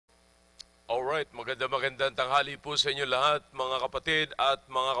Alright, magandang tanghali po sa inyo lahat, mga kapatid at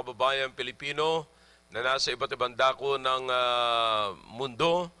mga kababayan Pilipino na nasa iba't ibang dako ng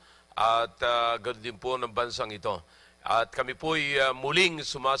mundo at ganoon din po ng bansang ito. At kami po ay muling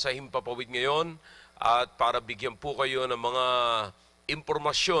sumasahimpapawid ngayon at para bigyan po kayo ng mga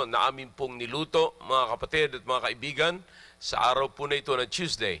impormasyon na amin pong niluto, mga kapatid at mga kaibigan, sa araw po na ito na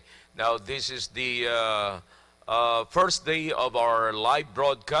Tuesday. Now, this is the first day of our live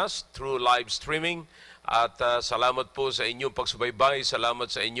broadcast through live streaming at salamat po sa inyong pagsubaybay,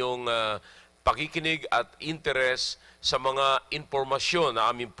 salamat sa inyong pakikinig at interes sa mga impormasyon na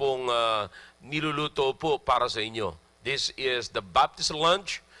amin pong niluluto po para sa inyo. This is the Baptist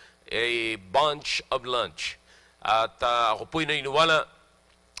Lunch, a bunch of lunch. At ako po'y naniniwala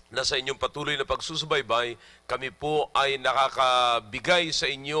na sa inyong patuloy na pagsusubaybay, kami po ay nakakabigay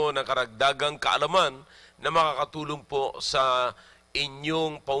sa inyo ng karagdagang kaalaman na makakatulong po sa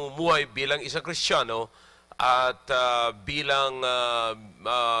inyong pamumuhay bilang isang Kristiyano at bilang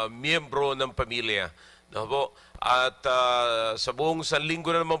miyembro ng pamilya. No po? At sa buong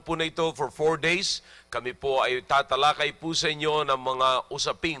sanlinggo na naman po na ito for 4 days, kami po ay tatalakay po sa inyo ng mga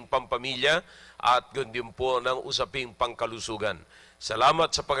usaping pampamilya at gandun po ng usaping pangkalusugan.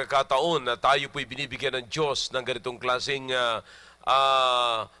 Salamat sa pagkakataon na tayo po'y binibigyan ng Diyos ng ganitong klaseng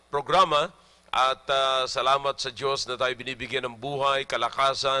programa. At salamat sa Diyos na tayo binibigyan ng buhay,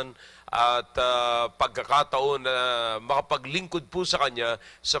 kalakasan at pagkakataon na makapaglingkod po sa Kanya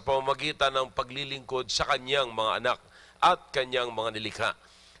sa pamamagitan ng paglilingkod sa Kanyang mga anak at Kanyang mga nilikha.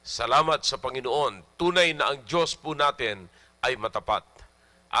 Salamat sa Panginoon. Tunay na ang Diyos po natin ay matapat.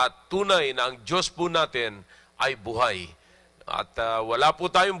 At tunay na ang Diyos po natin ay buhay. At wala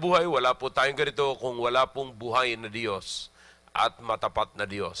po tayong buhay, wala po tayong ganito kung wala pong buhay na Diyos at matapat na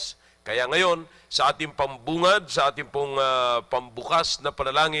Diyos. Kaya ngayon, sa ating pambungad, sa ating pong pambukas na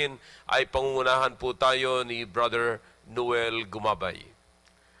panalangin, ay pangungunahan po tayo ni Brother Noel Gumabay.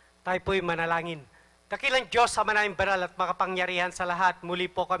 Tayo po'y manalangin. Dakilang Diyos sa manayang banal at makapangyarihan sa lahat, muli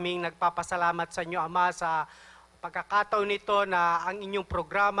po kaming nagpapasalamat sa inyo, Ama, sa pagkakataon nito na ang inyong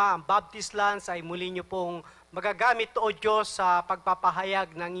programa, ang Baptist Lands, ay muli nyo pong magagamit, O Diyos, sa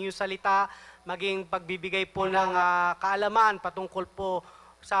pagpapahayag ng inyong salita, maging pagbibigay po ng kaalaman patungkol po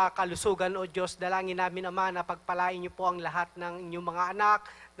sa kalusugan, O Diyos. Dalangin namin, Ama, na pagpalain niyo po ang lahat ng inyong mga anak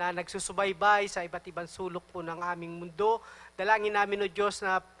na nagsusubaybay sa iba't ibang sulok po ng aming mundo. Dalangin namin, O Diyos,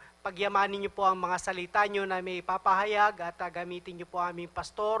 na pagyamanin niyo po ang mga salita niyo na may papahayag at gamitin niyo po aming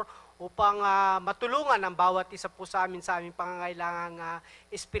pastor upang matulungan ang bawat isa po sa aming pangangailangang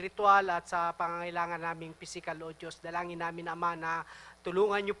espiritual at sa pangangailangan naming pisikal, O Diyos. Dalangin namin, Ama, na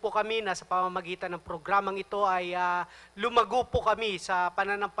tulungan niyo po kami na sa pamamagitan ng programang ito ay lumago po kami sa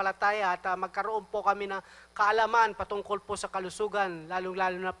pananampalataya at magkaroon po kami ng kaalaman patungkol po sa kalusugan,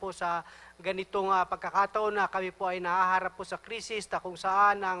 lalong-lalo na po sa ganitong pagkakataon na kami po ay nahaharap po sa krisis na kung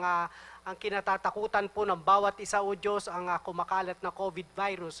saan ang kinatatakutan po ng bawat isa, O Diyos, ang kumakalat na COVID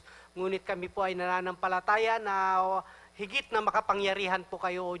virus. Ngunit kami po ay nananampalataya na higit na makapangyarihan po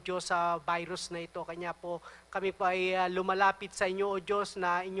kayo, O Diyos, sa virus na ito. Kanya po kami po ay lumalapit sa inyo, O Diyos,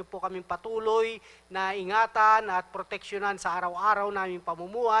 na inyo po kaming patuloy na ingatan at proteksyonan sa araw-araw naming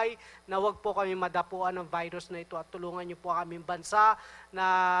pamumuhay, na huwag po kami madapuan ng virus na ito at tulungan niyo po kaming bansa na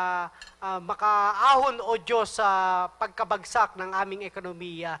makaahon, O Diyos, sa pagkabagsak ng aming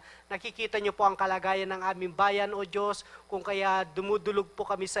ekonomiya. Nakikita niyo po ang kalagayan ng aming bayan, O Diyos, kung kaya dumudulog po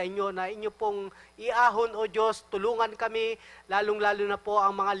kami sa inyo na inyo pong iahon, O Diyos, tulungan kami, lalong-lalo na po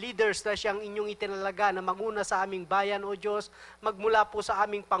ang mga leaders na siyang inyong itinalaga na manguna sa aming bayan, O Diyos, magmula po sa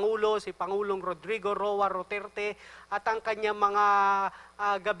aming Pangulo, si Pangulong Rodrigo Roa Duterte, at ang kanyang mga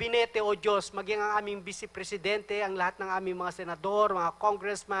gabinete, O Diyos, maging ang aming Vice Presidente, ang lahat ng aming mga senador, mga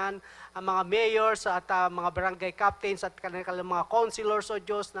congressman, ang mga mayors at mga barangay captains at kanilang mga councilors, O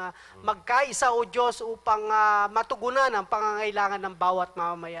Diyos, na magkaisa, O Diyos, upang matugunan ang pangangailangan ng bawat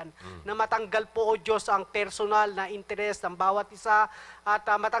mamamayan. Na matanggal po, O Diyos, ang personal na interest ng bawat isa at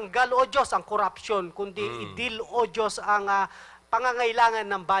matanggal, O Diyos, ang corruption, kundi i-deal, O Diyos, ang pangangailangan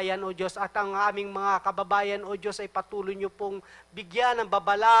ng bayan, O Diyos, at ang aming mga kababayan, O Diyos, ay patuloy niyo pong bigyan ng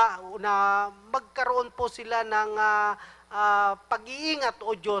babala na magkaroon po sila ng pag-iingat,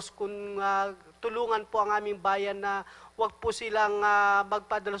 O Diyos, kung tulungan po ang aming bayan na huwag po silang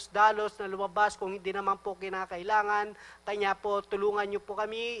magpadalos-dalos na lumabas kung hindi naman po kinakailangan. Kanya po, tulungan niyo po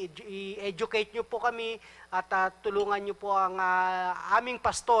kami, i-educate niyo po kami, at tulungan niyo po ang aming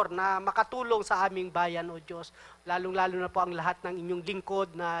pastor na makatulong sa aming bayan, O Diyos. Lalong-lalo na po ang lahat ng inyong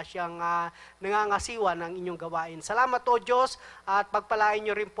lingkod na siyang nangangasiwa ng inyong gawain. Salamat, O Diyos, at pagpalain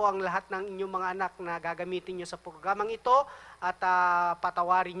niyo rin po ang lahat ng inyong mga anak na gagamitin niyo sa programang ito. at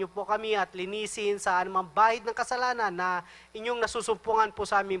patawarin niyo po kami at linisin sa anumang bahid ng kasalanan na inyong nasusumpungan po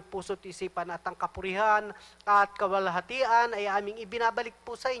sa aming puso't isipan, at ang kapurihan at kawalhatian ay aming ibinabalik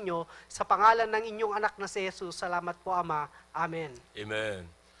po sa inyo sa pangalan ng inyong anak na si Jesus. Salamat po, Ama. Amen. Amen.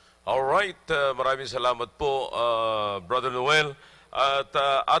 Alright, maraming salamat po, Brother Noel. At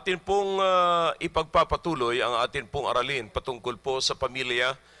atin pong ipagpapatuloy ang atin pong aralin patungkol po sa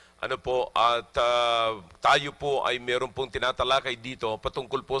pamilya. Ano po, at tayo po ay meron pong tinatalakay dito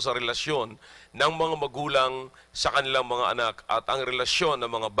patungkol po sa relasyon ng mga magulang sa kanilang mga anak at ang relasyon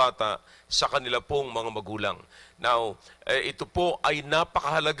ng mga bata sa kanila pong mga magulang. Now, ito po ay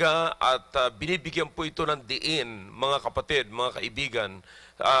napakahalaga at binibigyan po ito ng diin, mga kapatid, mga kaibigan,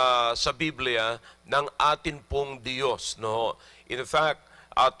 sa Biblia ng atin pong Diyos. No? In fact,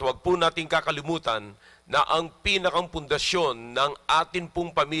 at huwag po natin kakalimutan na ang pinakang pundasyon ng atin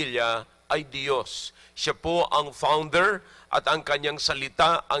pong pamilya ay Diyos. Siya po ang founder at ang kanyang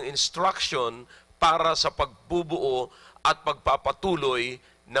salita, ang instruction para sa pagbubuo at pagpapatuloy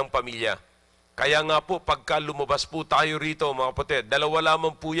ng pamilya. Kaya nga po, pagka lumabas po tayo rito, mga kapatid, dalawa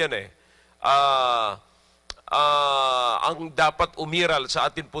lamang po yan eh. Ang dapat umiral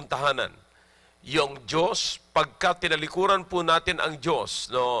sa ating puntahanan. Yung Diyos, pagka tinalikuran po natin ang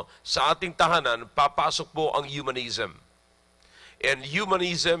Diyos, no, sa ating tahanan, papasok po ang humanism. And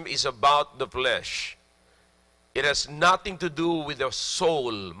humanism is about the flesh. It has nothing to do with the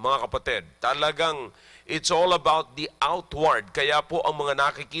soul, mga kapatid. Talagang, it's all about the outward. Kaya po ang mga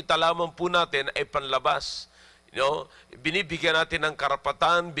nakikita lamang po natin ay panlabas. You know, binibigyan natin ng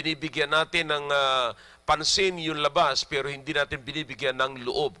karapatan, binibigyan natin ng pansin yung labas, pero hindi natin binibigyan ng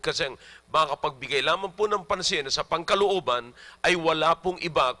loob. Kasi makapagbigay lamang po ng pansin sa pangkalooban ay wala pong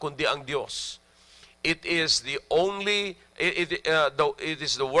iba kundi ang Diyos. It is the only, it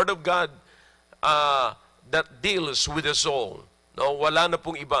is the Word of God that deals with the soul. No, wala na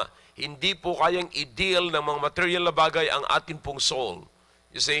pong iba. Hindi po kayang i-deal ng mga material na bagay ang atin pong soul.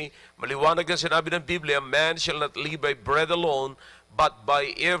 You see, maliwanag ang sinabi ng Biblia, man shall not live by bread alone, but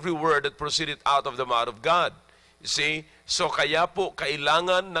by every word that proceeded out of the mouth of God. You see, so kaya po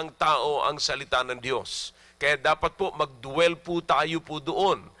kailangan ng tao ang salita ng Diyos. Kaya dapat po mag-dwell po tayo po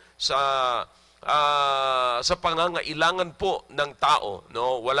doon sa pangangailangan po ng tao,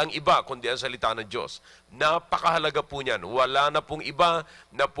 no? Walang iba kundi ang salita ng Diyos. Napakahalaga po niyan. Wala na pong iba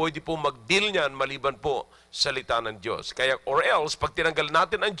na pwede po mag-deal niyan maliban po salita ng Diyos. Kaya, or else, pag tinanggal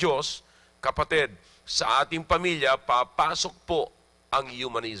natin ang Diyos, kapatid, sa ating pamilya, papasok po ang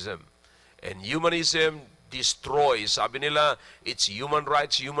humanism. And humanism destroys. Sabi nila, it's human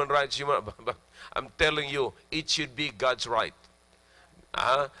rights, human rights, human... I'm telling you, it should be God's right.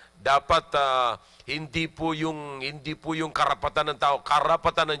 Dapat hindi po yung karapatan ng tao,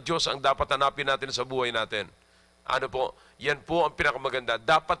 karapatan ng Diyos ang dapat hanapin natin sa buhay natin. Ano po? Yan po ang pinakamaganda.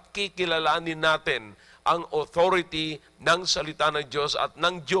 Dapat kikilalanin natin ang authority ng salita ng Diyos at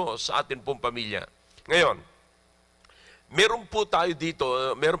ng Diyos sa atin pong pamilya. Ngayon, meron po tayo dito,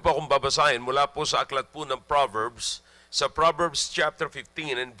 meron po akong babasahin mula po sa aklat po ng Proverbs, sa Proverbs chapter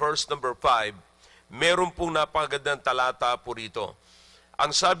 15 and verse number 5, meron pong napakagandang talata po rito.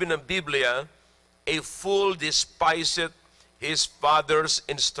 Ang sabi ng Biblia, a fool despiseth his father's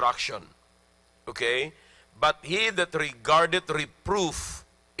instruction. Okay? But he that regardeth reproof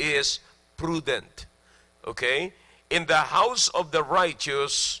is prudent. Okay? In the house of the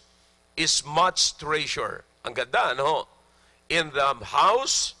righteous is much treasure. Ang ganda, no? In the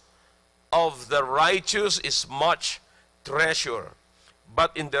house of the righteous is much treasure.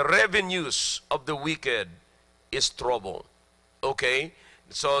 But in the revenues of the wicked is trouble. Okay?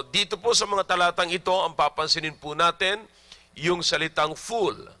 So, dito po sa mga talatang ito, ang papansinin po natin, yung salitang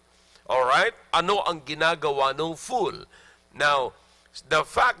fool. Alright? Ano ang ginagawa ng fool? Now, the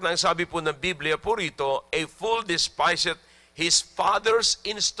fact na sabi po ng Biblia po rito, a fool despiseth his father's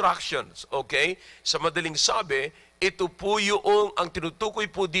instructions. Okay? Sa madaling sabi, ito po yung, ang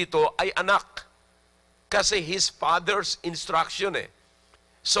tinutukoy po dito ay anak. Kasi his father's instruction eh.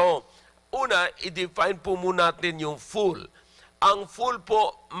 So, una, i-define po muna natin yung fool. Ang fool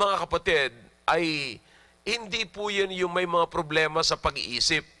po, mga kapatid, ay hindi po yan yung may mga problema sa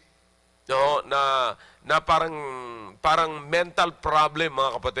pag-iisip. No? Na parang mental problem,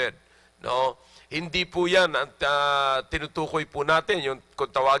 mga kapatid. No? Hindi po yan at tinutukoy po natin, yung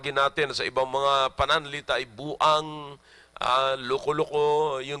kung tawagin natin sa ibang mga pananalita ay buang,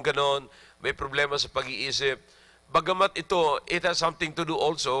 loko-loko, yung ganon, may problema sa pag-iisip. Bagamat ito, it has something to do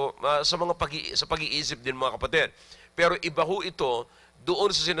also sa pag-iisip din, mga kapatid. Pero iba ho ito doon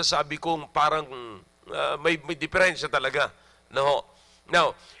sa sinasabi kong parang may diferensya talaga. No?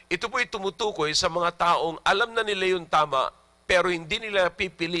 Now, ito po ay tumutukoy sa mga taong alam na nila yung tama pero hindi nila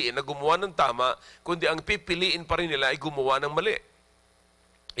pipiliin na gumawa ng tama, kundi ang pipiliin pa rin nila ay gumawa ng mali.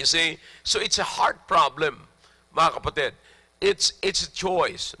 You see? So it's a heart problem, mga kapatid. It's a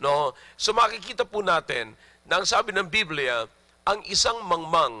choice, no? So makikita po natin na ang sabi ng Biblia, ang isang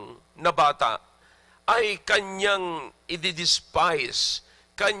mangmang na bata ay kanyang i-despise,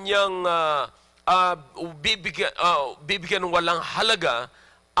 kanyang bibigyan ng walang halaga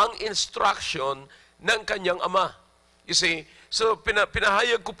ang instruction ng kanyang ama. You see? So,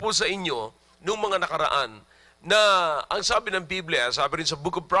 pinahayag ko po sa inyo nung mga nakaraan na ang sabi ng Biblia, sabi rin sa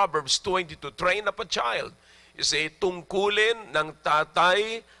Book of Proverbs 22, train up a child. You see, tungkulin ng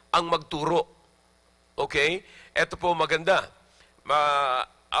tatay ang magturo. Okay? Ito po maganda.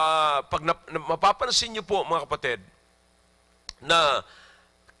 Pag mapapansin niyo po, mga kapatid, na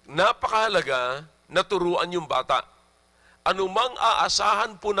napakahalaga na turuan yung bata. Anumang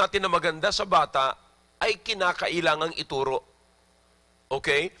aasahan po natin na maganda sa bata, ay kinakailangang ituro.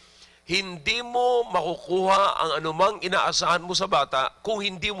 Okay? Hindi mo makukuha ang anumang inaasahan mo sa bata kung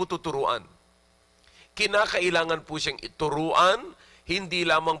hindi mo tuturuan. Kinakailangan po siyang ituruan, hindi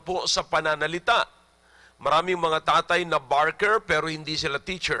lamang po sa pananalita. Maraming mga tatay na barker pero hindi sila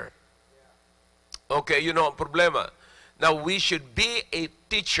teacher. Okay, you know ang problema. Now, we should be a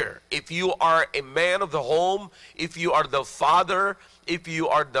teacher. If you are a man of the home, if you are the father, if you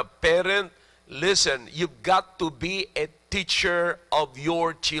are the parent, listen, you've got to be a teacher of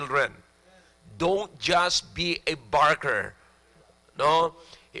your children. Don't just be a barker. No?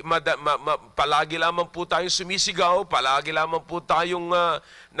 Palagi lamang po tayong sumisigaw, palagi lamang po tayong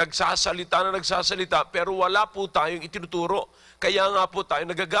nagsasalita, pero wala po tayong itinuturo. Kaya nga po tayo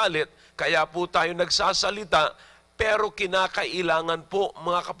nagagalit, kaya po tayo nagsasalita, pero kinakailangan po,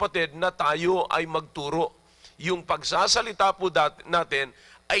 mga kapatid, na tayo ay magturo. Yung pagsasalita po natin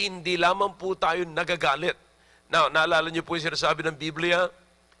ay hindi lamang po tayo nagagalit. Now, naalala niyo po yung sinasabi ng Biblia,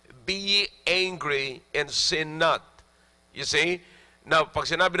 be ye angry and sin not. You see? Now, pag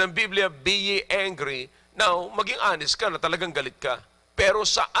sinabi ng Biblia, be ye angry, now, maging honest ka na talagang galit ka. Pero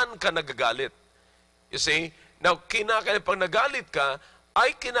saan ka nagagalit? You see? Now, pag nagalit ka,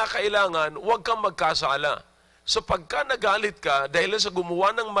 ay kinakailangan, huwag kang magkasala. So, pagka nagalit ka, dahil sa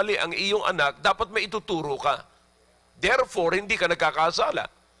gumawa ng mali ang iyong anak, dapat may ituturo ka. Therefore, hindi ka nagkakasala.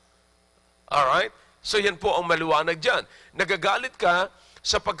 Alright? So, yan po ang maliwanag dyan. Nagagalit ka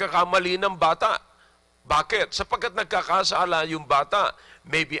sa pagkakamali ng bata. Bakit? Sapagkat nagkakasala yung bata,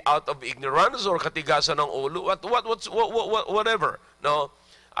 maybe out of ignorance or katigasan ng ulo, whatever. No?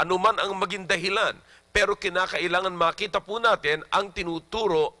 Ano man ang maging dahilan. Pero kinakailangan makita po natin ang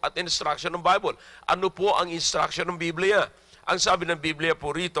tinuturo at instruction ng Bible. Ano po ang instruction ng Biblia? Ang sabi ng Biblia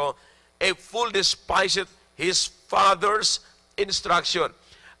po rito, a fool despiseth his father's instruction.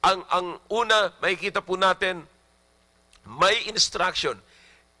 Ang una, makikita po natin, may instruction.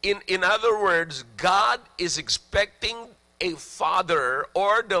 In other words, God is expecting a father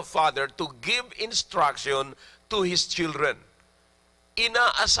or the father to give instruction to his children.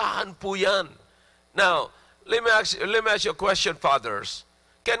 Inaasahan po yan. Now, let me ask you a question, fathers.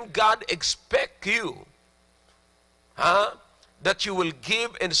 Can God expect you that you will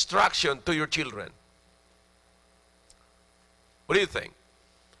give instruction to your children? What do you think?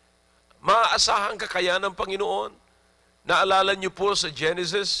 Maaasahan ka kaya ng Panginoon? Naalala niyo po sa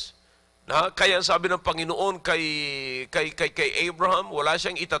Genesis, kaya sabi ng Panginoon kay Abraham, wala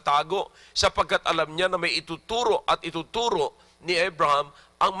siyang itatago sapagkat alam niya na may ituturo at ituturo ni Abraham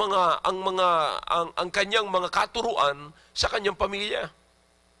ang kanyang mga katuruan sa kanyang pamilya.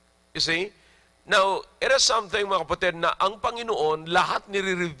 You see? Now, it is something, mga kapatid, na ang Panginoon, lahat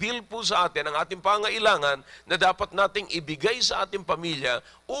nire-reveal po sa atin ang ating pangailangan na dapat nating ibigay sa ating pamilya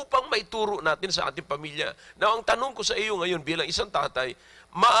upang maituro natin sa ating pamilya. Now, ang tanong ko sa iyo ngayon bilang isang tatay,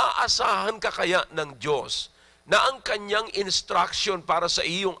 maaasahan ka kaya ng Diyos na ang kanyang instruction para sa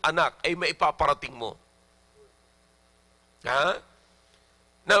iyong anak ay maipaparating mo? Ha?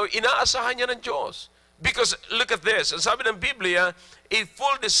 Now, inaasahan niya ng Diyos. Because, look at this, ang sabi ng Biblia, a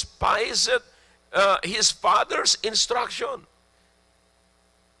fool despiseth his father's instruction.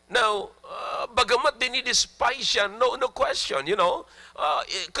 Now, bagamat dinidespise siya, no question, you know,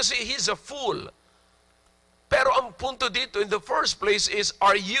 kasi he's a fool. Pero ang punto dito, in the first place is,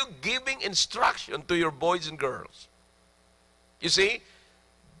 are you giving instruction to your boys and girls? You see?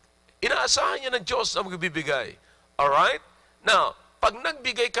 Inaasahan niya ng Diyos na magbibigay. Alright? Now, pag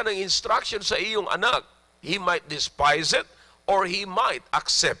nagbigay ka ng instruction sa iyong anak, he might despise it or he might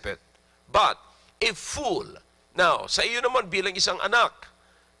accept it. But, a fool. Now, sa iyo naman bilang isang anak,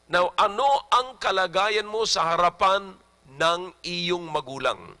 now, ano ang kalagayan mo sa harapan ng iyong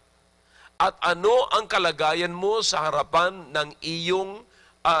magulang? At ano ang kalagayan mo sa harapan ng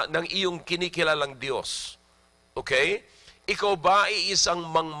iyong kinikilalang Diyos? Okay? Ikaw ba ay isang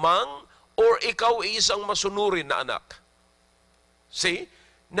mangmang or ikaw ay isang masunurin na anak? See?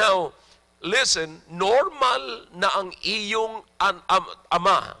 Now, listen, normal na ang iyong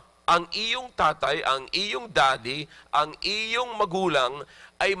ama, ang iyong tatay, ang iyong daddy, ang iyong magulang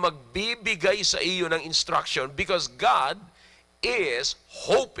ay magbibigay sa iyo ng instruction because God is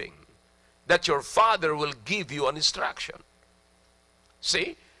hoping that your father will give you an instruction.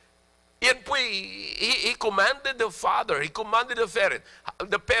 See? Yan po, he commanded the father, he commanded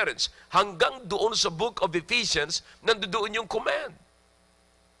the parents, hanggang doon sa book of Ephesians, nandoon yung command.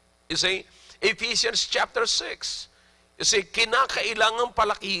 You see, Ephesians chapter 6. You see, kinakailangan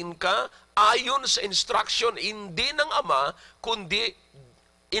palakihin ka ayon sa instruction, hindi ng ama, kundi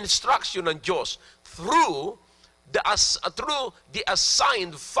instruction ng Diyos through the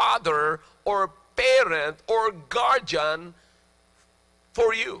assigned father or parent or guardian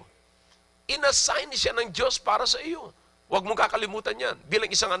for you. Inassign siya ng Diyos para sa iyo. Huwag mong kakalimutan yan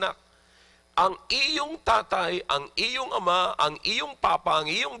bilang isang anak. Ang iyong tatay, ang iyong ama, ang iyong papa, ang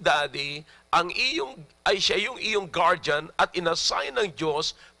iyong daddy, siya yung iyong guardian at inassign ng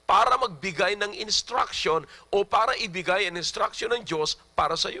Diyos para magbigay ng instruction o para ibigay ang instruction ng Diyos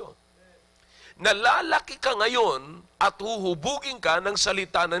para sa iyo. Nalalaki ka ngayon at huhubugin ka ng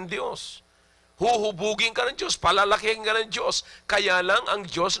salita ng Diyos. Huhubugin ka ng Diyos, palalakihin ka ng Diyos. Kaya lang ang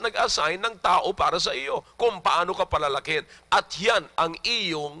Diyos nag-assign ng tao para sa iyo kung paano ka palalakihin. At yan ang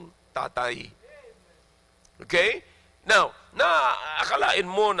iyong tatay. Okay? Now, akalain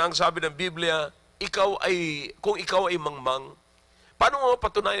mo na ang sabi ng Biblia, kung ikaw ay mangmang, paano mo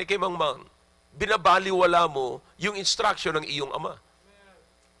patunayan kay mangmang? Binabaliwala mo yung instruction ng iyong ama.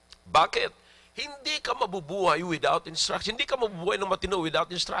 Bakit? Hindi ka mabubuhay without instruction. Hindi ka mabubuhay ng matino without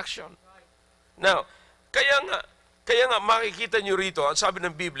instruction. Now, kaya nga makikita nyo rito, ang sabi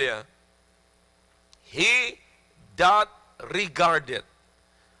ng Biblia, he that regarded.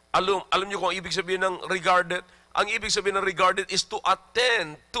 Alam nyo kung ang ibig sabihin ng regarded? Ang ibig sabihin ng regarded is to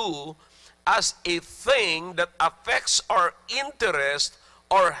attend to as a thing that affects our interest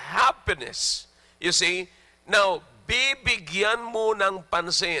or happiness. You see? Now, bibigyan mo ng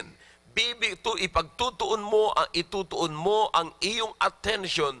pansin. Itutuon mo ang iyong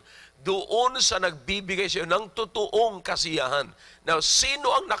attention doon sa nagbibigay sa iyo ng totoong kasiyahan. Now,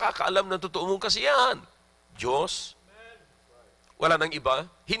 sino ang nakakaalam ng totoong kasiyahan? Diyos. Wala nang iba.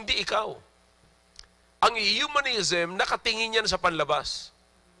 Hindi ikaw. Ang humanism, nakatingin yan sa panlabas.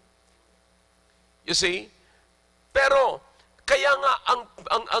 You see? Pero, kaya nga,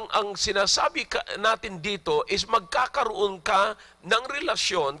 ang sinasabi natin dito is magkakaroon ka ng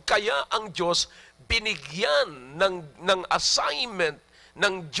relasyon, kaya ang Diyos binigyan ng assignment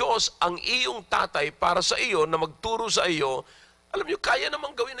ng Diyos ang iyong tatay para sa iyo na magturo sa iyo. Alam niyo, kaya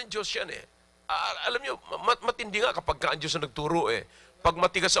namang gawin ng Diyos yan eh. Alam niyo, matindi nga kapag ka ang Diyos na nagturo eh. Pag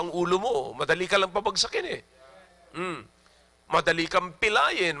matigas ang ulo mo, madali ka lang pabagsakin eh. Madali kang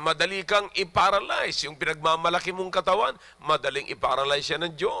pilayin, madali kang i-paralyze. Yung pinagmamalaki mong katawan, madaling i-paralyze yan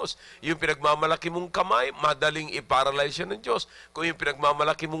ng Diyos. Yung pinagmamalaki mong kamay, madaling i-paralyze yan ng Diyos. Kung yung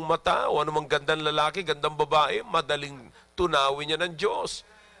pinagmamalaki mong mata, o anumang gandang lalaki, gandang babae, madaling tunawin niya ng Diyos.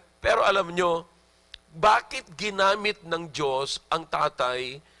 Pero alam nyo, bakit ginamit ng Diyos ang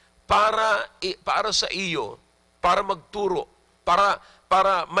tatay para sa iyo, para magturo,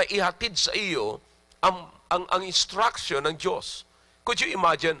 para maihatid sa iyo ang instruction ng Diyos? Could you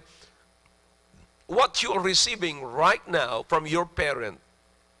imagine what you are receiving right now from your parent,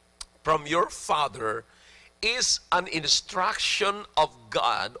 from your father, is an instruction of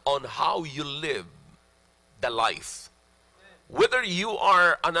God on how you live the life. Whether you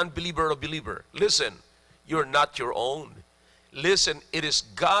are an unbeliever or believer, listen, you're not your own. Listen, it is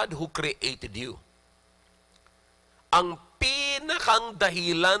God who created you. Ang pinakang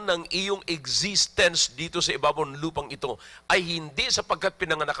dahilan ng iyong existence dito sa ibabaw ng lupang ito ay hindi sapagkat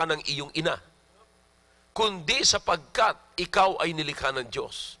pinanganakan ng iyong ina, kundi sapagkat ikaw ay nilikha ng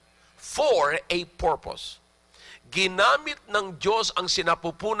Diyos for a purpose. Ginamit ng Diyos ang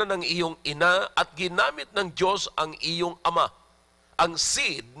sinapupunan ng iyong ina at ginamit ng Diyos ang iyong ama, ang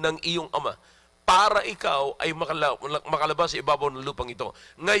seed ng iyong ama, para ikaw ay makalabas sa ibabaw ng lupang ito.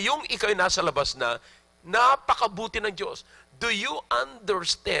 Ngayong ikaw ay nasa labas na, napakabuti ng Diyos. Do you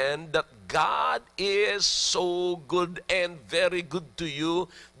understand that God is so good and very good to you,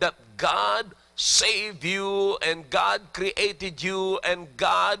 that God saved you and God created you and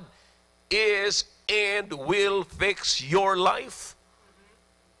God is and will fix your life?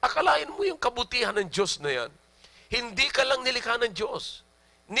 Akalain mo yung kabutihan ng Diyos na yan. Hindi ka lang nilikha ng Diyos.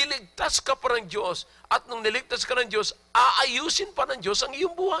 Niligtas ka pa ng Diyos. At nung niligtas ka ng Diyos, aayusin pa ng Diyos ang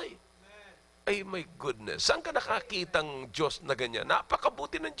iyong buhay. Ay, my goodness. Saan ka nakakitang Diyos na ganyan?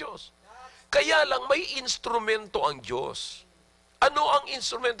 Napakabuti ng Diyos. Kaya lang, may instrumento ang Diyos. Ano ang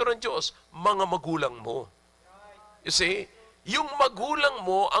instrumento ng Diyos? Mga magulang mo. You see? Yung magulang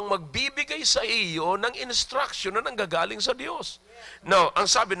mo ang magbibigay sa iyo ng instruction na nanggagaling sa Diyos. Now, ang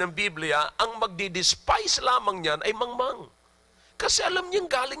sabi ng Biblia, ang magdi-despise lamang niyan ay mangmang. Kasi alam niyang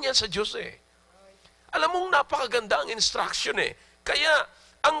galing yan sa Diyos eh. Alam mong napakaganda ang instruction eh. Kaya,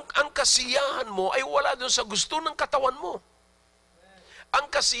 ang kasiyahan mo ay wala doon sa gusto ng katawan mo. Ang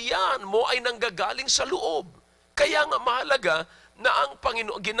kasiyahan mo ay nanggagaling sa loob. Kaya nga mahalaga na ang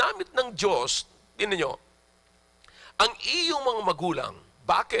Panginoon, ginamit ng Diyos, tingnan nyo, ang iyong mga magulang.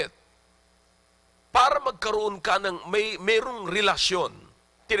 Bakit? Para magkaroon ka ng mayroong relasyon.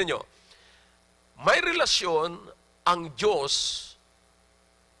 Tingnan nyo, may relasyon ang Diyos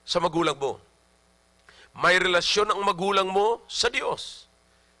sa magulang mo. May relasyon ang magulang mo sa Diyos.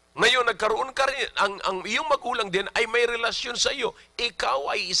 Ngayon, nagkaroon ka rin, ang iyong magulang din ay may relasyon sa iyo.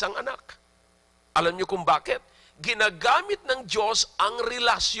 Ikaw ay isang anak. Alam niyo kung bakit? Ginagamit ng Diyos ang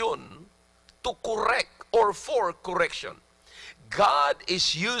relasyon to correct or for correction. God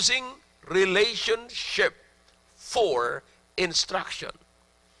is using relationship for instruction.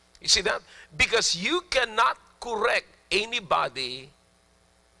 You see that? Because you cannot correct anybody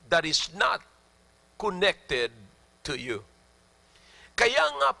that is not connected to you. Kaya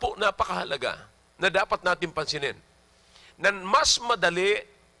nga po napakahalaga na dapat natin pansinin na mas madali,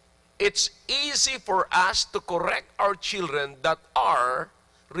 it's easy for us to correct our children that are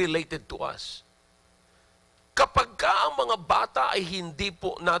related to us. Kapag ka ang mga bata ay hindi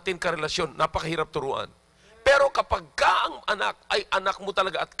po natin karelasyon, napakahirap turuan. Pero kapag ka ang anak ay anak mo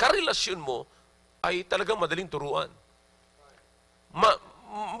talaga at karelasyon mo, ay talagang madaling turuan.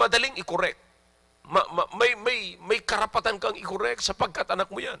 Madaling i-correct. May karapatan kang i-correct sapagkat anak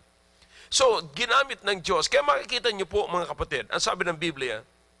mo yan. So, ginamit ng Diyos. Kaya makikita niyo po, mga kapatid, ang sabi ng Biblia,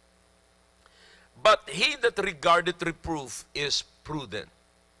 but he that regardeth reproof is prudent.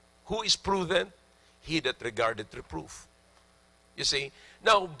 Who is prudent? He that regardeth reproof. You see?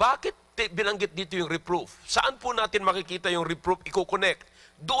 Now, bakit binanggit dito yung reproof? Saan po natin makikita yung reproof? I-connect.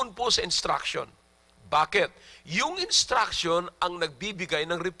 Doon po sa instruction. Bakit? Yung instruction ang nagbibigay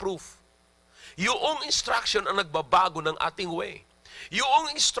ng reproof. Yung instruction ang nagbabago ng ating way. Yung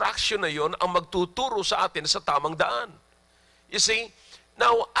instruction na yon ang magtuturo sa atin sa tamang daan. You see?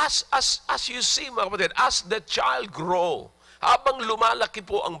 Now, as you see, mga kapatid, as the child grow, habang lumalaki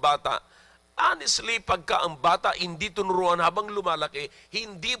po ang bata, honestly, pagka ang bata hindi tunuruan habang lumalaki,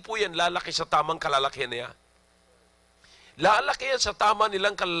 hindi po yan lalaki sa tamang kalalakihan niya. Lalaki yan sa tama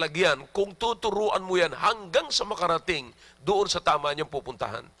nilang kalalagyan kung tuturuan mo yan hanggang sa makarating doon sa tama niyang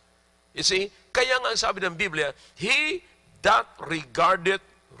pupuntahan. You see? Kaya nga ang sabi ng Biblia, he that regardeth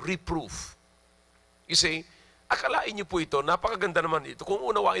reproof. You see? Akalain niyo po ito, napakaganda naman ito. Kung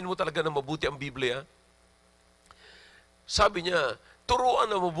unawain mo talaga na mabuti ang Biblia, sabi niya, turuan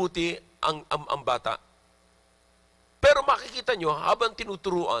na mabuti ang bata. Pero makikita niyo, habang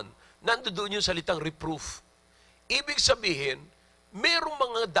tinuturuan, nandoon yung salitang reproof. Ibig sabihin, merong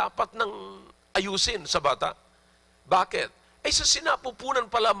mga dapat nang ayusin sa bata. Bakit? Ay sa sinapupunan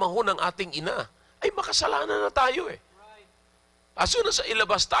pa lamang ho ng ating ina, ay makasalanan na tayo eh. Aso na sa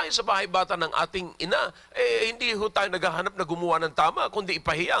ilabas tayo sa bahay bata ng ating ina, hindi ho tayo naghahanap na gumawa ng tama, kundi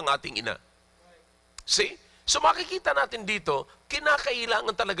ipahiya ang ating ina. See? So makikita natin dito,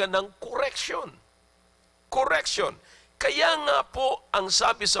 kinakailangan talaga ng correction. Correction. Kaya nga po, ang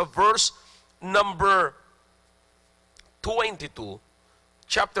sabi sa verse number 22,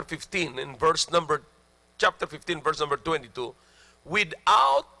 chapter 15, chapter 15, verse number 22,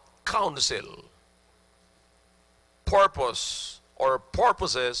 without counsel, purpose, or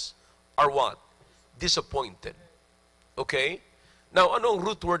purposes are what? Disappointed. Okay? Now, anong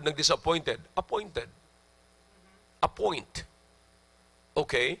root word ng disappointed? Appointed. Appoint.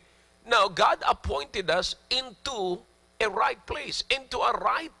 Okay? Now, God appointed us into a right place, into a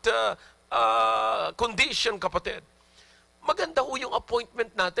right condition, kapatid. Maganda ho yung appointment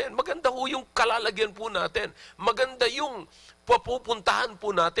natin. Maganda ho yung kalalagyan po natin. Maganda yung papupuntahan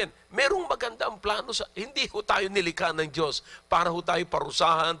po natin. Merong maganda ang plano sa... Hindi ho tayo nilikha ng Diyos para ho tayo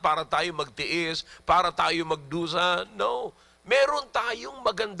parusahan, para tayo magtiis, para tayo magdusa. No. Meron tayong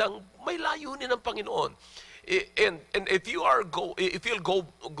magandang... May layunin ng Panginoon. And if you'll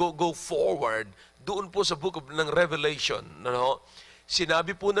go forward doon po sa book ng Revelation, no?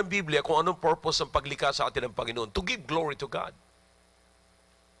 Sinabi po ng Biblia kung anong purpose ng paglikha sa atin ng Panginoon. To give glory to God.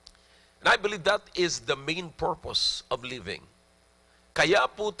 And I believe that is the main purpose of living. Kaya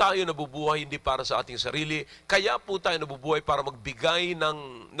po tayo nabubuhay hindi para sa ating sarili. Kaya po tayo nabubuhay para magbigay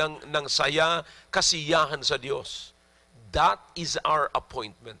ng saya, kasiyahan sa Diyos. That is our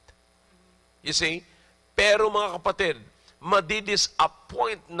appointment. You see? Pero mga kapatid,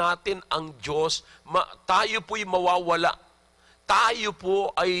 madidisappoint natin ang Diyos. Tayo po'y mawawala. Tayo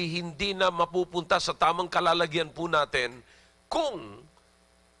po ay hindi na mapupunta sa tamang kalalagyan po natin kung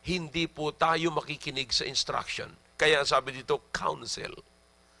hindi po tayo makikinig sa instruction. Kaya sabi dito, counsel.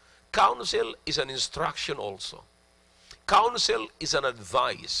 Counsel is an instruction also. Counsel is an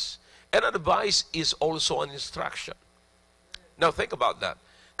advice. And advice is also an instruction. Now think about that.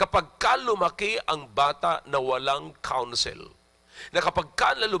 Kapag ka lumaki ang bata na walang counsel, na kapag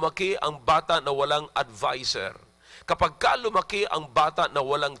ka lumaki ang bata na walang advisor, kapag ka lumaki ang bata na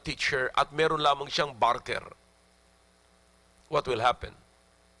walang teacher at meron lamang siyang barker, what will happen?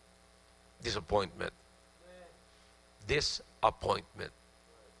 Disappointment. Disappointment.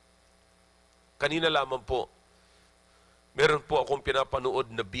 Kanina lamang po, meron po akong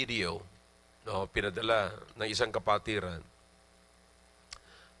pinapanood na video, pinadala ng isang kapatiran.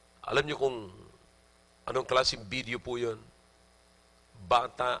 Alam niyo kung anong klaseng video po yun?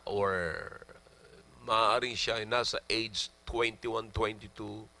 Bata or maaaring siya ay nasa age 21,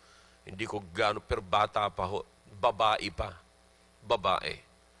 22, hindi ko gaano, pero bata pa ho, babae pa. Babae.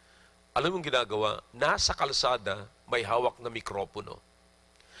 Alam mong ginagawa? Nasa kalsada, may hawak na mikropono.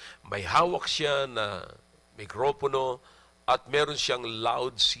 May hawak siya na mikropono at meron siyang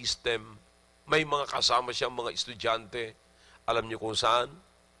loud system. May mga kasama siyang mga estudyante. Alam niyo kung saan?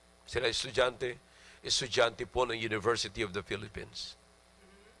 Sila estudyante. Estudyante po ng University of the Philippines.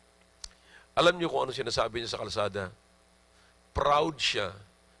 Alam niyo kung ano sinasabi niya sa kalsada? Proud siya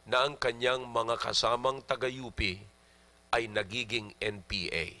na ang kanyang mga kasamang taga-UP ay nagiging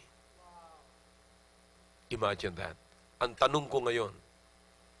NPA. Imagine that. Ang tanong ko ngayon,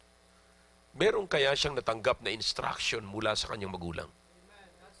 meron kaya siyang natanggap na instruction mula sa kanyang magulang?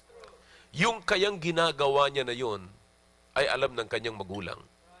 Yung kayang ginagawa niya na yon ay alam ng kanyang magulang.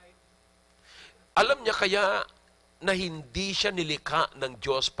 Alam niya kaya na hindi siya nilikha ng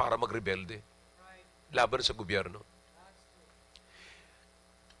Diyos para magrebelde laban sa gobyerno.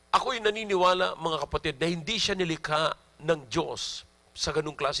 Ako'y naniniwala, mga kapatid, na hindi siya nilikha ng Diyos sa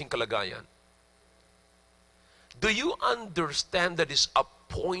ganung klaseng kalagayan. Do you understand the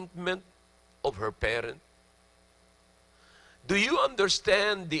disappointment of her parent? Do you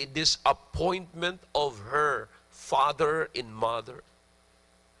understand the disappointment of her father and mother?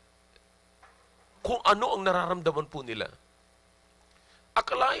 Kung ano ang nararamdaman po nila.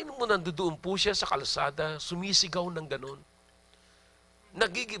 Akalain mo nandoon po siya sa kalsada, sumisigaw ng ganon.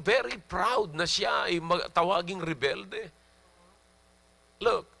 Nagiging very proud na siya ay tawaging rebelde.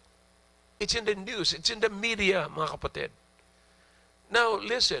 Look, it's in the news, it's in the media, mga kapatid. Now,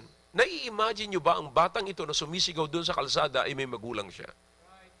 listen, nai-imagine nyo ba ang batang ito na sumisigaw doon sa kalsada ay may magulang siya?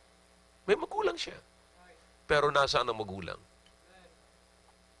 May magulang siya. Pero nasaan ang magulang?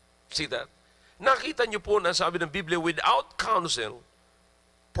 See that? Nakita nyo po na sabi ng Biblia, without counsel,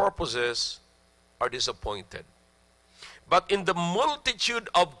 purposes are disappointed. But in the multitude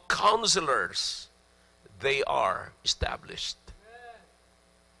of counselors, they are established.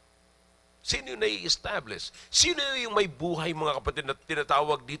 Sino yung nai-establish? Sino yung may buhay, mga kapatid, na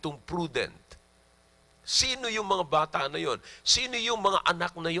tinatawag ditong prudent? Sino yung mga bata na yon? Sino yung mga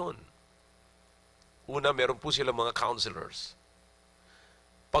anak na yon? Una, meron po sila mga counselors.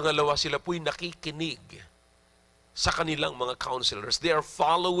 Pangalawa, sila po'y nakikinig sa kanilang mga counselors. They are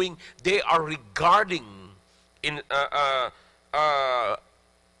following, they are regarding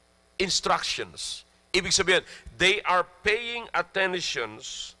instructions. Ibig sabihin, they are paying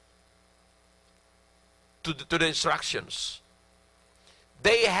attentions to the instructions.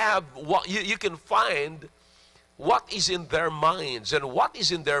 They have what you can find what is in their minds, and what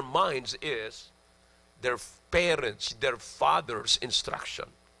is in their minds is their parents, their father's instruction.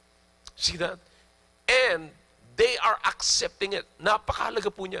 See that? And they are accepting it. Napakahalaga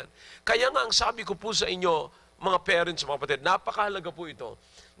po niyan. Kaya nga ang sabi ko po sa inyo, mga parents, mga kapatid, napakahalaga po ito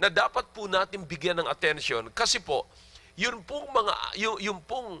na dapat po natin bigyan ng attention kasi po, yung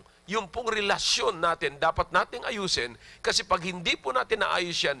pong relasyon natin, dapat nating ayusin kasi pag hindi po natin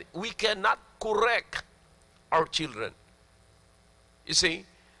naayos yan, we cannot correct our children. You see?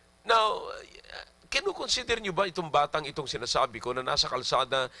 Now, kinukonsider nyo ba itong batang itong sinasabi ko na nasa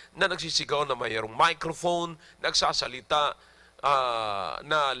kalsada, na nagsisigaw na mayroong microphone, nagsasalita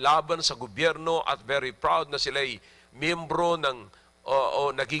na laban sa gobyerno at very proud na sila'y miyembro ng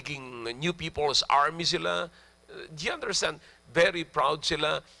nagiging New People's Army sila? Do you understand? Very proud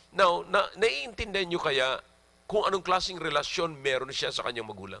sila. Now, naiintindihan nyo kaya kung anong klaseng relasyon meron siya sa kanyang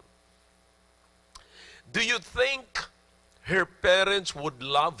magulang. Do you think her parents would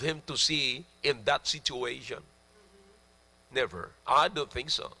love him to see in that situation? Never. I don't think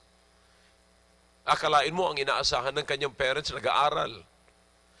so. Akalain mo ang inaasahan ng kanyang parents nag-aaral.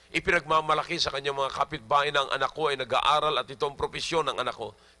 Ipinagmamalaki sa kanyang mga kapitbahay na ang anak ko ay nag-aaral at ito ang propesyon ng anak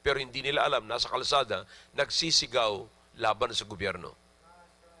ko. Pero hindi nila alam, nasa kalsada, nagsisigaw laban sa gobyerno.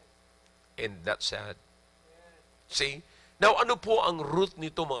 And that's sad. See? Now, ano po ang root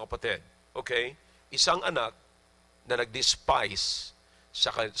nito mga kapatid? Okay? Isang anak na nag-despise sa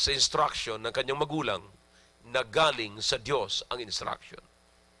instruction ng kanyang magulang na galing sa Diyos ang instruction.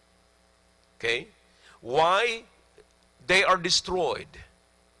 Okay? Why? They are destroyed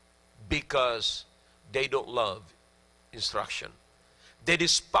because they don't love instruction. They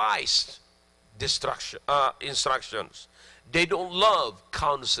despise instructions. They don't love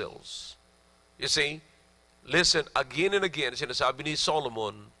counsels. You see? Listen, again and again, sinasabi ni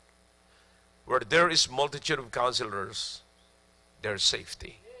Solomon, where there is multitude of counselors, there's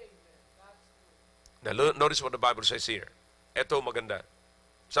safety. Now, notice what the Bible says here. Ito maganda.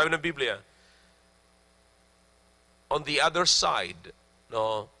 Sabi ng Biblia, on the other side,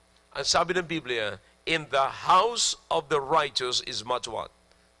 no, ang sabi ng Biblia, in the house of the righteous is much what?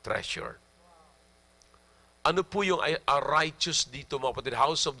 Treasure. Ano po yung righteous dito mga kapatid?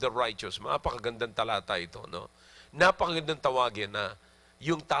 House of the righteous. Napakagandang talata ito, no? Napakagandang tawagin na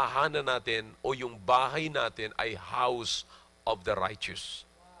yung tahanan natin o yung bahay natin ay house of the righteous.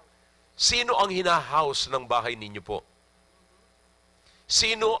 Sino ang hina-house ng bahay ninyo po?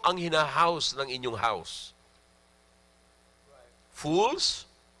 Sino ang hina-house ng inyong house? Fools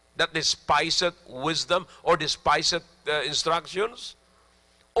that despiseth wisdom or despiseth instructions?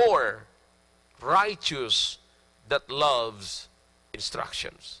 Or righteous that loves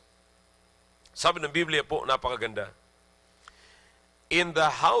instructions? Sabi ng Biblia po, napakaganda. In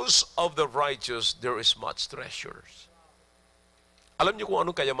the house of the righteous, there is much treasures. Alam niyo kung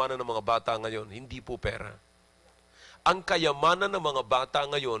anong kayamanan ng mga bata ngayon? Hindi po pera. Ang kayamanan ng mga bata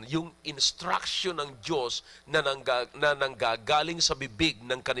ngayon, yung instruction ng Diyos na nanggagaling sa bibig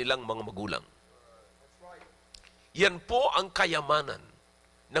ng kanilang mga magulang. Yan po ang kayamanan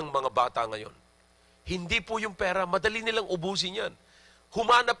ng mga bata ngayon. Hindi po yung pera, madali nilang ubusin yan.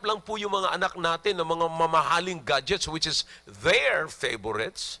 Humanap lang po yung mga anak natin ng mga mamahaling gadgets which is their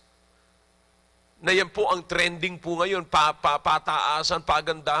favorites. Na yan po ang trending po ngayon, pataasan,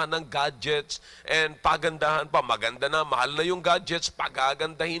 pagandahan ng gadgets, and pagandahan pa, maganda na, mahal na yung gadgets,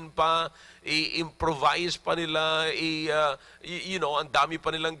 pagagandahin pa, i-improvise pa nila, ang dami pa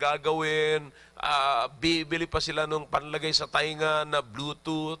nilang gagawin, bibili pa sila nung panlagay sa tainga na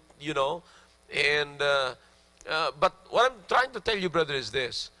Bluetooth, and, but what I'm trying to tell you, brother, is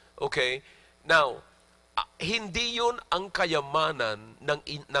this, okay? Now, hindi yun ang kayamanan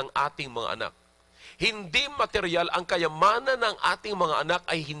ng ating mga anak. Hindi material, ang kayamanan ng ating mga anak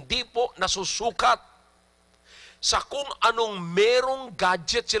ay hindi po nasusukat sa kung anong merong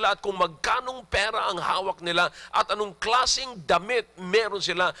gadget sila at kung magkanong pera ang hawak nila at anong klaseng damit meron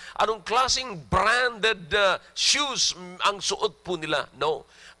sila, anong klaseng branded shoes ang suot po nila. No.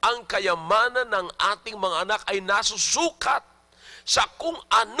 Ang kayamanan ng ating mga anak ay nasusukat sa kung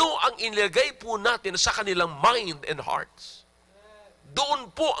ano ang inilagay po natin sa kanilang mind and hearts. Doon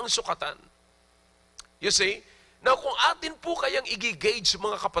po ang sukatan. You see? Now, kung atin po kayang i-gauge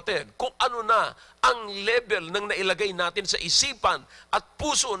mga kapatid, kung ano na ang level ng nailagay natin sa isipan at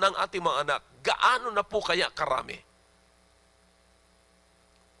puso ng ating mga anak, gaano na po kaya karami?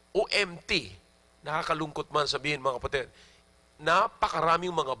 O empty? Nakakalungkot man sabihin mga kapatid,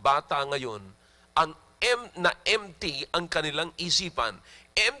 napakaraming mga bata ngayon na empty ang kanilang isipan,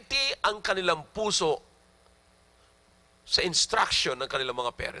 empty ang kanilang puso sa instruction ng kanilang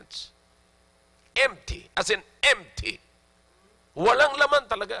mga parents. Empty. As in, empty. Walang laman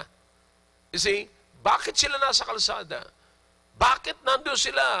talaga. You see, bakit sila nasa kalsada? Bakit nandun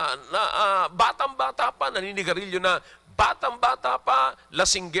sila na batang-bata pa, naninigarilyo na, batang-bata pa,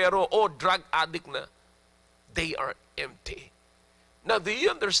 lasinggero o drug addict na? They are empty. Now, do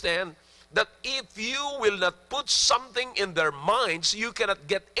you understand that if you will not put something in their minds, you cannot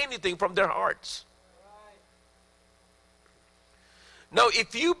get anything from their hearts? Now,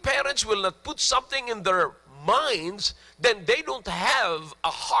 if you parents will not put something in their minds, then they don't have a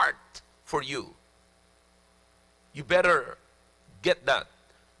heart for you. You better get that.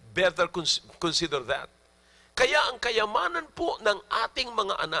 Better consider that. Kaya ang kayamanan po ng ating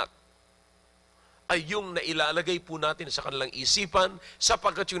mga anak ay yung nailalagay po natin sa kanilang isipan,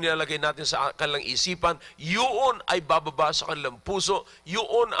 sapagkat yung nilalagay natin sa kanilang isipan, yun ay bababa sa kanilang puso,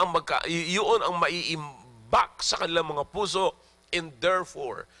 yun ang imbak sa kanilang mga puso, and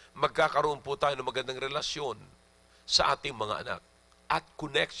therefore, magkakaroon po tayo ng magandang relasyon sa ating mga anak at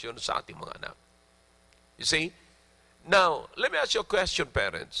connection sa ating mga anak. You see? Now, let me ask you a question,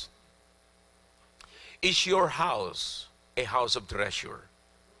 parents. Is your house a house of treasure?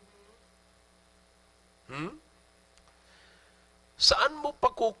 Saan mo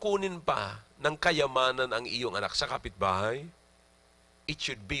pakukunin pa ng kayamanan ang iyong anak? Sa kapitbahay? It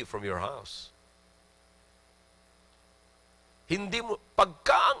should be from your house. Hindi mo,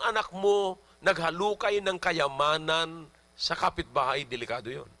 pagka ang anak mo naghalukay ng kayamanan sa kapitbahay,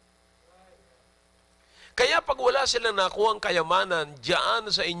 delikado yon. Kaya pag wala silang nakuha ang kayamanan diyan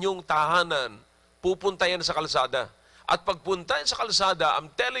sa inyong tahanan, pupunta yan sa kalsada. At pagpunta yan sa kalsada,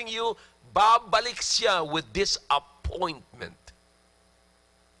 I'm telling you, babalik siya with disappointment.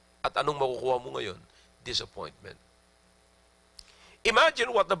 At anong makukuha mo ngayon? Disappointment.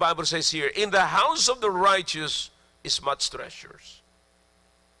 Imagine what the Bible says here. In the house of the righteous is much treasures.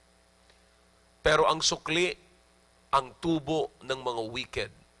 Pero ang sukli, ang tubo ng mga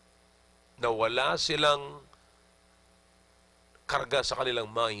wicked, na wala silang karga sa kanilang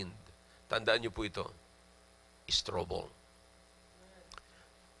mind, tandaan niyo po ito, is trouble.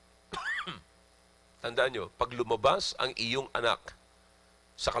 Tandaan niyo, pag lumabas ang iyong anak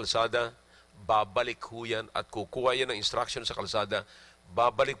sa kalsada, babalik ho yan at kukuha yan ng instruction sa kalsada,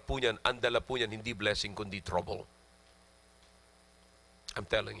 babalik po yan, ang dala po yan, hindi blessing, kundi trouble. I'm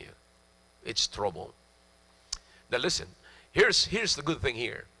telling you, it's trouble. Now listen, here's the good thing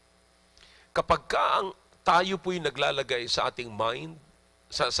here. Kapag ka tayo po'y naglalagay sa ating mind,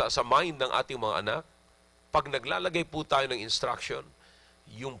 sa mind ng ating mga anak, pag naglalagay po tayo ng instruction,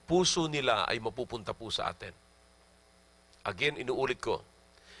 yung puso nila ay mapupunta po sa atin. Again, inuulit ko,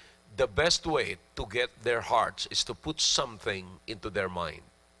 the best way to get their hearts is to put something into their mind.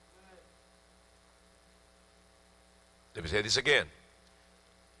 Let me say this again.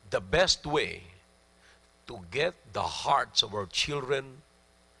 The best way to get the hearts of our children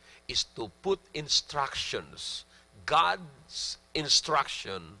is to put instructions, God's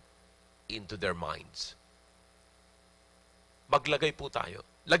instruction, into their minds. Maglagay po tayo.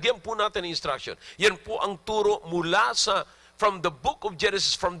 Lagyan po natin ng instruction. Yan po ang turo mula from the book of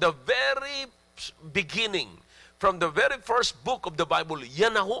Genesis, from the very beginning, from the very first book of the Bible,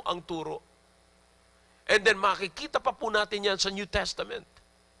 yan na ho ang turo. And then makikita pa po natin yan sa New Testament.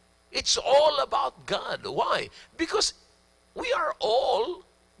 It's all about God. Why? Because we are all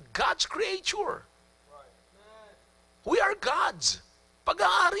God's creature. We are God's.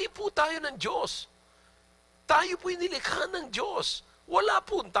 Pag-aari po tayo ng Diyos. Tayo po'y nilikha ng Diyos. Wala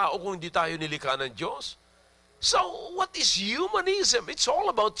po ang tao kung hindi tayo nilikha ng Diyos. So, what is humanism? It's all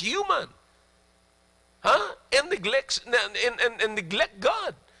about human. And neglect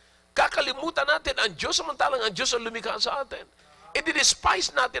God. Kakalimutan natin ang Diyos samantalang ang Diyos ang lumikha sa atin.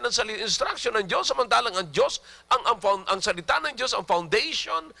 I-despise natin ang instruction ng Diyos samantalang ang Diyos, ang salita ng Diyos, ang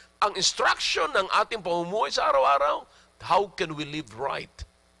foundation, ang instruction ng ating pamumuhay sa araw-araw. How can we live right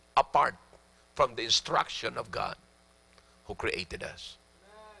apart from the instruction of God who created us?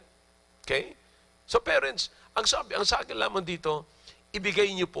 Okay? So parents, ang sa akin lamang dito,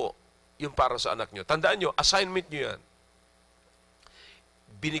 ibigay niyo po yung para sa anak niyo. Tandaan niyo, assignment niyo yan.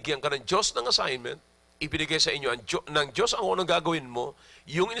 Binigyan ka ng Diyos ng assignment, ibinigay sa inyo ng Diyos ang unang gagawin mo,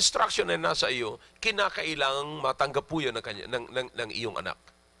 yung instruction na nasa iyo, kinakailangang matanggap po yan ng iyong anak.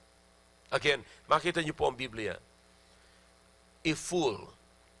 Again, makita niyo po ang Biblia. If fool,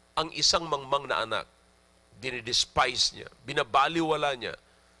 ang isang mangmang na anak, dinidespise niya, binabaliwala niya,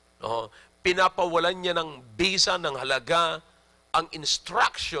 pinapawalan niya ng bisa, ng halaga, ang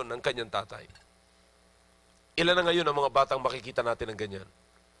instruction ng kanyang tatay. Ilan na ngayon ang mga batang makikita natin ng ganyan?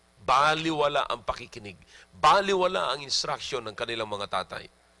 Baliwala ang pakikinig. Baliwala ang instruction ng kanilang mga tatay.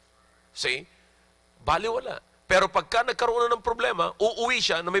 See? Baliwala. Pero pagka nagkaroon na ng problema, uuwi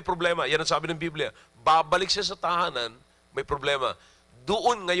siya na may problema. Yan ang sabi ng Biblia. Babalik siya sa tahanan, may problema.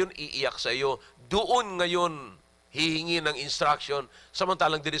 Doon ngayon iiyak sa iyo. Doon ngayon hihingi ng instruction,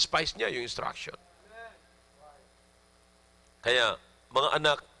 samantalang didespise niya yung instruction. Kaya, mga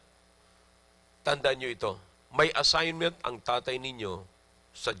anak, tandaan niyo ito. May assignment ang tatay ninyo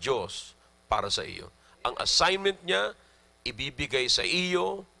sa Diyos para sa iyo. Ang assignment niya, ibibigay sa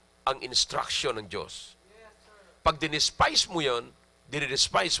iyo ang instruction ng Diyos. Pag dinispise mo yan,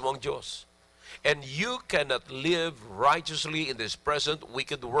 dinidespise mo ang Diyos. And you cannot live righteously in this present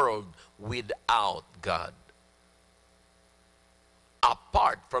wicked world without God.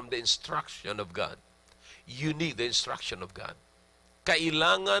 Apart from the instruction of God. You need the instruction of God.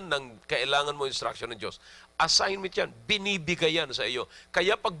 Kailangan mo instruction ng Diyos. Assignment yan. Binibigay yan sa iyo.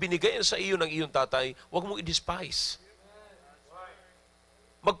 Kaya pag binigay yan sa iyo ng iyong tatay, huwag mong i-despise.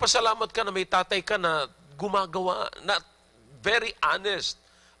 Magpasalamat ka na may tatay ka na gumagawa, na very honest,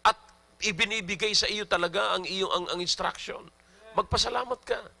 at ibinibigay sa iyo talaga ang instruction. Magpasalamat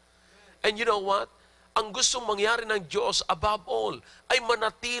ka. And you know what? Ang gustong mangyari ng Diyos above all ay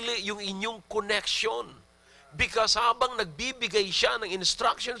manatili yung inyong connection. Because habang nagbibigay siya ng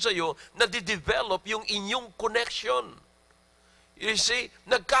instruction sa iyo, nadidevelop yung inyong connection. You see,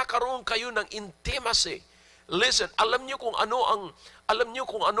 nagkakaroon kayo ng intimacy. Listen, alam niyo kung ano ang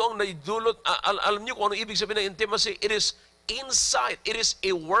naidulot, alam niyo kung ano ibig sabihin ng intimacy? It is insight, it is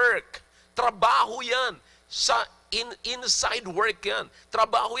a work. Trabaho yan. Inside work yan.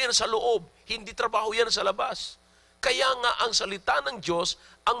 Trabaho yan sa loob, hindi trabaho yan sa labas. Kaya nga ang salita ng Diyos,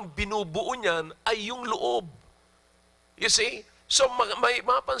 ang binubuo niyan ay yung loob. You see? So may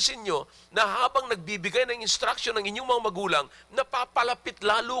mapansin nyo na habang nagbibigay ng instruction ng inyong mga magulang, napapalapit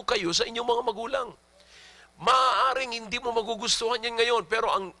lalo kayo sa inyong mga magulang. Maaaring hindi mo magugustuhan yan ngayon, pero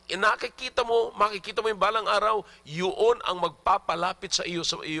ang makikita mo yung balang araw, yun ang magpapalapit sa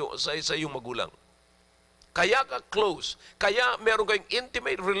iyong magulang. Kaya ka close. Kaya meron kayong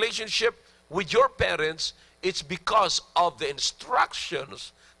intimate relationship with your parents, it's because of the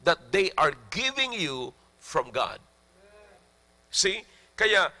instructions that they are giving you from God. See?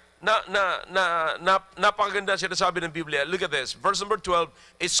 Kaya, napakaganda sinasabi ng Biblia. Look at this. Verse number 12,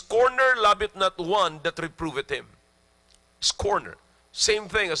 a scorner loveth not one that reproveth him. Scorner.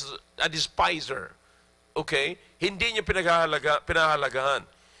 Same thing as a despiser. Okay? Hindi niya pinahalagahan.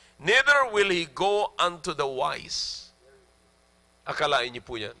 Neither will he go unto the wise. Akalain niyo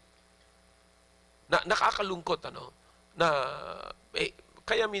po yan. Nakakalungkot, ano?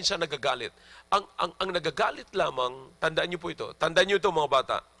 Kaya minsan nagagalit. Ang nagagalit lamang, tandaan niyo po ito. Tandaan niyo ito, mga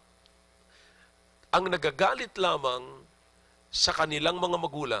bata. Ang nagagalit lamang sa kanilang mga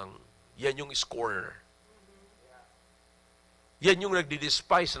magulang, yan yung scorner. Yan yung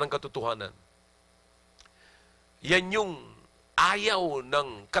nagdi-despise ng katotohanan. Yan yung ayaw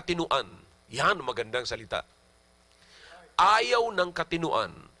ng katinuan. Yan, magandang salita. Ayaw ng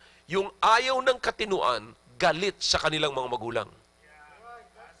katinuan. Yung ayaw ng katinuan, galit sa kanilang mga magulang.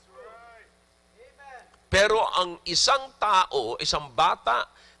 Pero ang isang tao, isang bata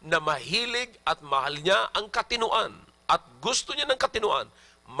na mahilig at mahal niya ang katinuan at gusto niya ng katinuan,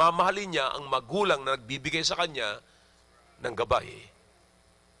 mamahalin niya ang magulang na nagbibigay sa kanya ng gabay.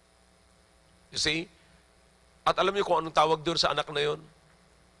 You see? At alam niyo kung anong tawag doon sa anak na yon?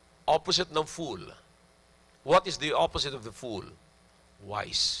 Opposite ng fool. What is the opposite of the fool?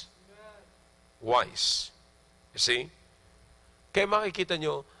 Wise. Wise. You see? Kaya makikita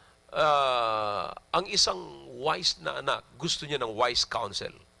nyo, ang isang wise na anak, gusto niya ng wise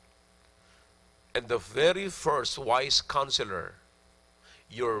counsel. And the very first wise counselor,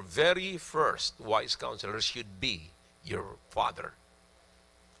 your very first wise counselor should be your father.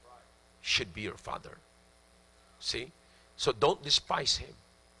 Should be your father. See? So don't despise him.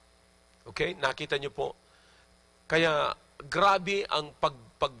 Okay? Nakita niyo po? Kaya grabe ang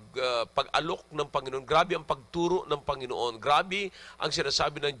pag-alok ng Panginoon, grabe ang pagturo ng Panginoon, grabe ang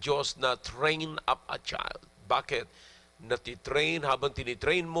sinasabi ng Diyos na train up a child. Bakit? Natitrain, habang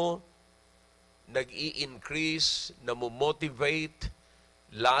tinitrain mo, nag-i-increase, namomotivate,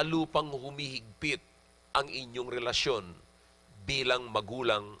 lalo pang humihigpit ang inyong relasyon bilang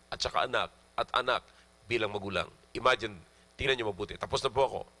magulang at saka anak, at anak bilang magulang. Imagine, tingnan niyo mabuti. Tapos na po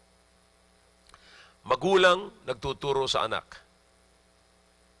ako. Magulang nagtuturo sa anak.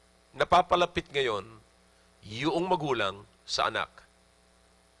 Napapalapit ngayon yung magulang sa anak.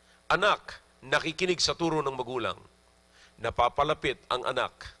 Anak, nakikinig sa turo ng magulang. Napapalapit ang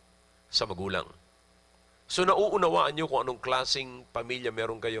anak sa magulang. So nauunawaan niyo kung anong klaseng pamilya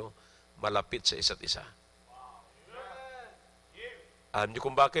meron kayo, malapit sa isa't isa. Alam niyo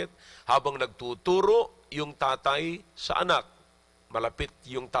kung bakit? Habang nagtuturo yung tatay sa anak, malapit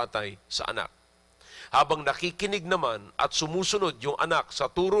yung tatay sa anak. Habang nakikinig naman at sumusunod yung anak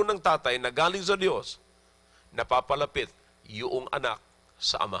sa turo ng tatay na galing sa Diyos, napapalapit yung anak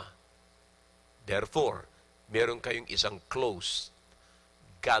sa ama. Therefore, meron kayong isang close,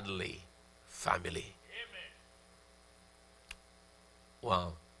 godly family.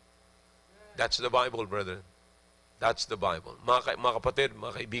 Wow. That's the Bible, brother. That's the Bible. Mga kapatid,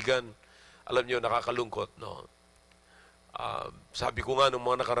 mga kaibigan, alam niyo, nakakalungkot, no? Sabi ko nga nung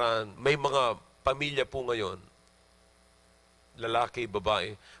mga nakaraan, may mga pamilya po ngayon, lalaki,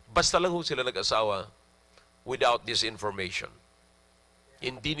 babae, basta lang ho sila nag-asawa without this information.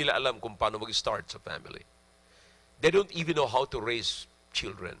 Hindi nila alam kung paano mag-start sa family. They don't even know how to raise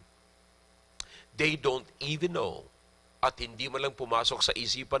children. They don't even know at hindi man lang pumasok sa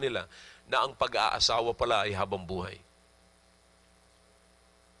isipan nila na ang pag-aasawa pala ay habang buhay.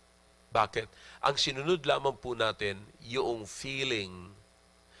 Bakit? Ang sinunod lamang po natin, yung feeling,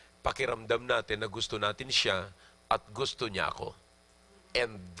 pakiramdam natin na gusto natin siya at gusto niya ako.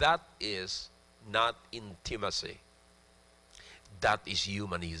 And that is not intimacy. That is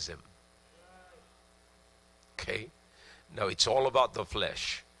humanism. Okay? Now, it's all about the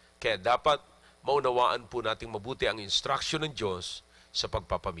flesh. Kaya dapat maunawaan po natin mabuti ang instruction ng Diyos sa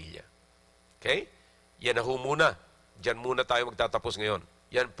pagpapamilya. Okay? Yan na ho muna. Diyan muna tayo magtatapos ngayon.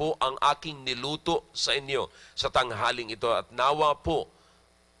 Yan po ang aking niluto sa inyo sa tanghaling ito. At nawa po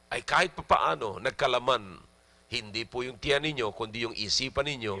ay kahit papaano nagkalaman, hindi po yung tiyan ninyo, kundi yung isipan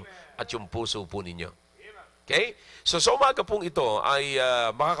ninyo at yung puso po ninyo. Okay? So sa umaga pong ito ay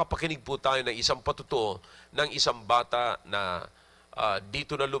makakapakinig po tayo ng isang patutuo ng isang bata na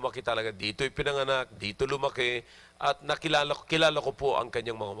dito na lumaki talaga, dito'y pinanganak, dito lumaki, at kilala ko po ang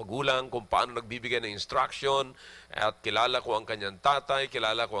kanyang mga magulang, kung paano nagbibigay ng instruction, at kilala ko ang kanyang tatay,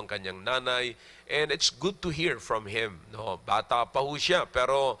 kilala ko ang kanyang nanay, and it's good to hear from him. No? Bata pa ho siya,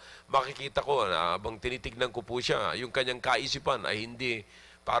 pero makikita ko, habang tinitignan ko po siya, yung kanyang kaisipan ay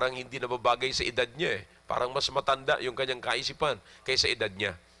parang hindi nababagay sa edad niya eh. Parang mas matanda yung kanyang kaisipan kaysa edad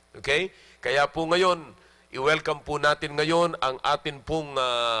niya. Okay? Kaya po ngayon, i-welcome po natin ngayon ang atin pong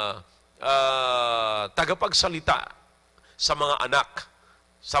tagapagsalita sa mga anak,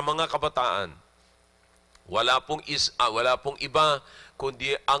 sa mga kabataan. Wala pong iba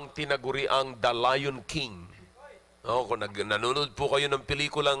kundi ang tinaguriang The Lion King. Kung nanonood po kayo ng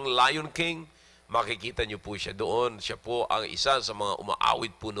pelikulang Lion King, makikita niyo po siya doon. Siya po ang isa sa mga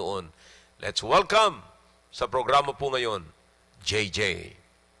umaawit po noon. Let's welcome sa programa po ngayon, JJ.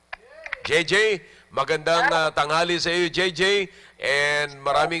 JJ, magandang tanghali sa iyo, JJ. And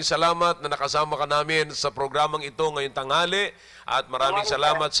maraming salamat na nakasama ka namin sa programang ito ngayong tanghali. At maraming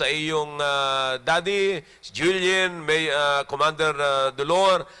salamat sa iyong daddy, Julian, Commander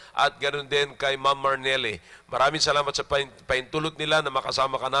Dolor, at ganoon din kay Ma'am Marnelli. Maraming salamat sa paintulot nila na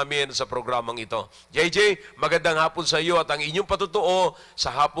makasama ka namin sa programang ito. JJ, magandang hapon sa iyo at ang inyong patutuo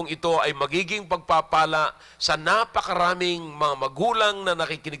sa hapong ito ay magiging pagpapala sa napakaraming mga magulang na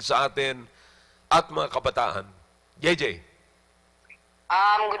nakikinig sa atin at mga kabataan. JJ.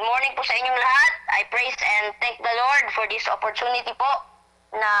 Good morning po sa inyong lahat. I praise and thank the Lord for this opportunity po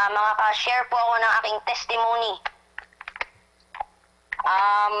na makaka-share po ako ng aking testimony.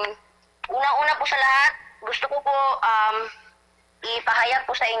 Una-una po sa lahat, gusto ko po ipahayag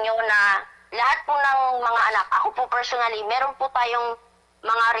po sa inyo na lahat po ng mga anak, ako po personally, meron po tayong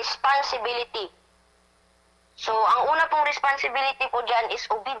mga responsibility. So, ang una pong responsibility po dyan is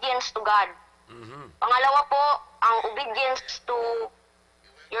obedience to God. Pangalawa po, ang obedience to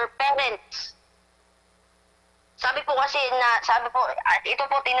your parents. Sabi po, ito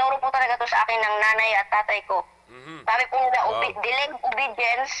po, tinuro po talaga to sa akin ng nanay at tatay ko. Sabi po nila, delayed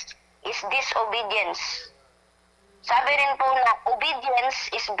obedience is disobedience. Sabi rin po na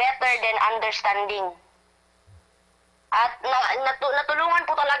obedience is better than understanding. At natulungan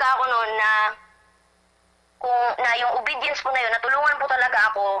po talaga ako noon na yung obedience po na yun, natulungan po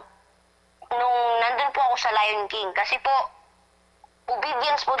talaga ako nung nandun po ako sa Lion King. Kasi po,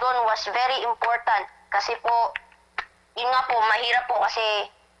 obedience po doon was very important. Kasi po, yun nga po, mahirap po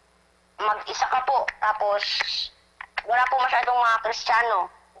kasi mag-isa ka po. Tapos, wala po masyadong mga Kristiyano.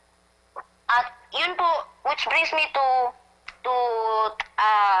 At yun po, which brings me to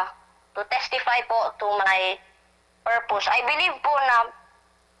testify po to my purpose. I believe po na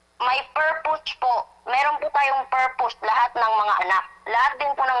may purpose po. Meron po tayong purpose, lahat ng mga anak. Lahat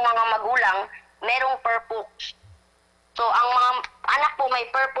din po ng mga magulang, merong purpose. So, ang mga anak po, may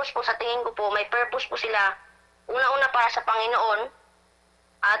purpose po, sa tingin ko po, may purpose po sila. Una-una para sa Panginoon.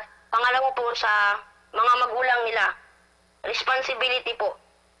 At pangalawa po sa mga magulang nila. Responsibility po.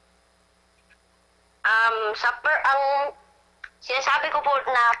 Ang sinasabi ko po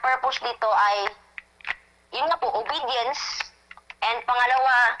na purpose dito ay, yun nga po, obedience. And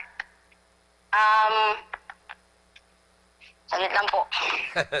pangalawa, saglit lang po.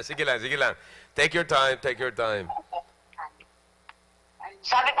 Sige lang. Take your time.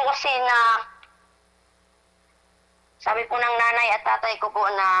 Sabi po ng nanay at tatay ko po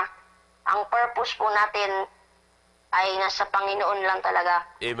na ang purpose po natin ay nasa Panginoon lang talaga.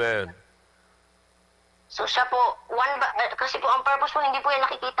 Amen. So siya po, kasi po ang purpose po hindi po yan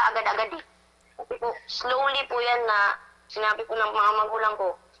nakikita agad-agad eh. Kasi po, slowly po yan na, sinabi po ng mga magulang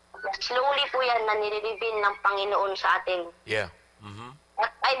ko, slowly po yan na nire-reveal ng Panginoon sa atin. Yeah.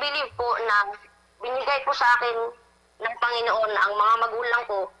 At I believe po na binigay po sa akin ng Panginoon ang mga magulang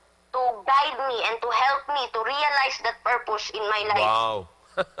ko to guide me and to help me to realize that purpose in my life. Wow.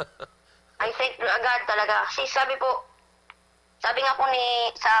 I thank God talaga. Kasi sabi nga po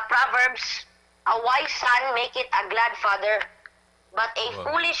sa Proverbs, a wise son make it a glad father, but a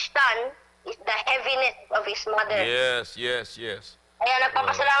foolish son is the heaviness of his mother. Yes. Kaya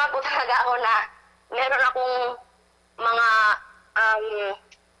nagpapasalamat po talaga ako na meron akong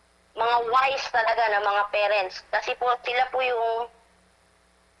mga wise talaga na mga parents. Kasi po sila po yung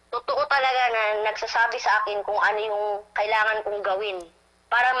totoo talaga na nagsasabi sa akin kung ano yung kailangan kong gawin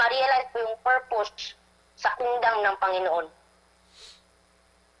para ma-realize ko yung purpose sa kingdom ng Panginoon.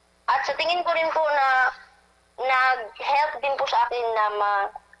 At sa tingin ko rin po na nag-help din po sa akin na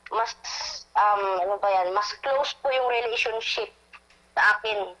mas close po yung relationship sa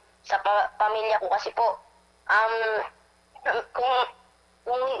akin, sa pamilya ko. Kasi po, kung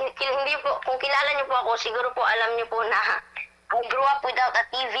kilala niyo po ako, siguro po alam niyo po na I grew up without a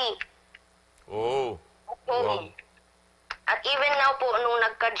TV. Oh. Okay. Wow. At even now po, nung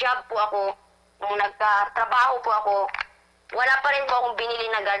nagka-job po ako, nung nagka-trabaho po ako, wala pa rin po akong binili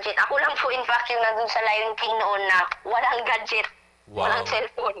na gadget. Ako lang po in fact yung nandun sa Lion King noon na walang gadget, walang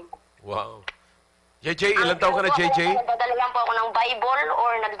cellphone. Wow. JJ, ilan taon ka na, JJ? Nagdadala lang po ako ng Bible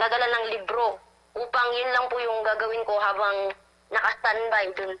or nagdadala ng libro upang yun lang po yung gagawin ko habang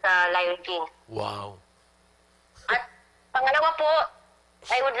naka-standby dun sa Lion King. Wow. At pangalawa po,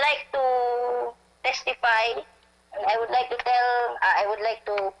 I would like to testify, and I would like to tell, I would like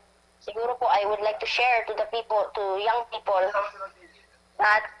to share to the people, to young people,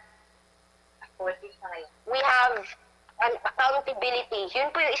 that we have an accountability.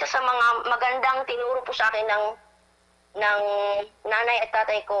 Yun po yung isa sa mga magandang tinuro po sa akin ng nanay at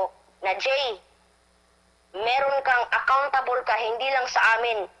tatay ko, na Jay, meron kang accountable ka, hindi lang sa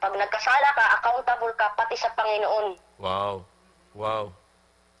amin. Pag nagkasala ka, accountable ka pati sa Panginoon. Wow.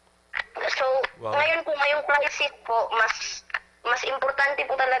 So, ngayon po, ngayong crisis po, mas importante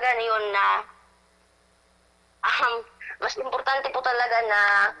po talaga yun na mas importante po talaga na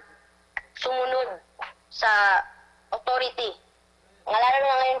sumunod sa authority. Lalo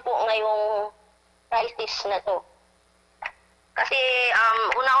na ngayon po, ngayong crisis na to. Kasi,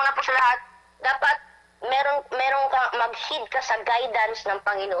 una-una po sa lahat, dapat meron ka, mag-heed ka sa guidance ng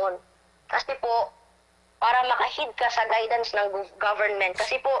Panginoon. Kasi po, para maka-heed ka sa guidance ng government.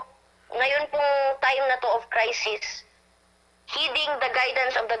 Kasi po, ngayon pong time na to of crisis, heeding the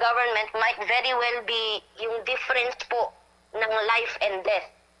guidance of the government might very well be yung difference po ng life and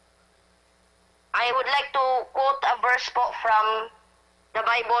death. I would like to quote a verse po from the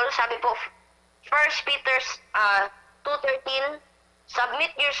Bible. Sabi po, 1 Peter 2:13,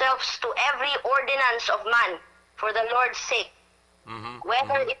 submit yourselves to every ordinance of man for the Lord's sake,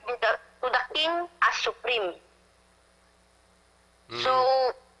 whether it be to the king as supreme. So,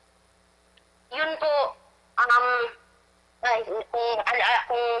 yun po,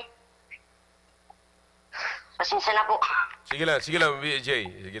 pasensya na po. Sige lang, BJ.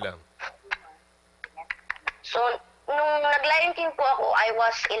 Sige lang. So, nung nag-Lion King po ako, I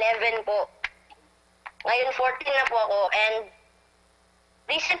was 11 po. Ngayon, 14 na po ako. And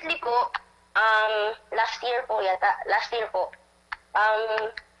recently po, last year po,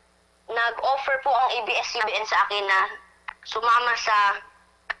 nag-offer po ang ABS-CBN sa akin na sumama sa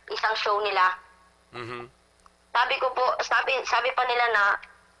isang show nila. Sabi pa nila na,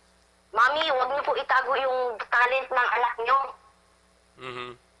 Mami, huwag niyo po itago yung talent ng anak niyo.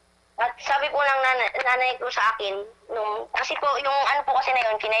 At sabi po ng nanay ko sa akin, kasi po yung kasi na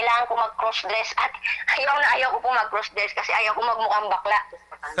yun, kinailangan ko mag-cross-dress at ayaw ko po mag-cross-dress kasi ayaw ko magmukhang bakla.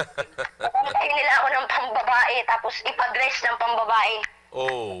 Pagkain nila ako ng pambabae tapos ipa-dress ng pambabae.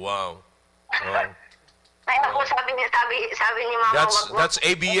 Oh, wow. Kaya po sabi ni Mama, That's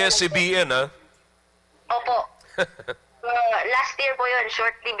ABS-CBN, ha? Opo. Last year po yun,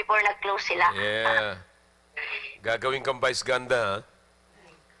 shortly before nag-close sila. Yeah. Gagawin kang vice ganda, ha?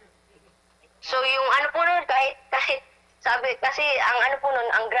 So yung po nun, kasi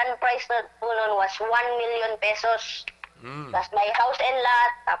ang grand prize po nun was 1 million pesos. Tapos may house and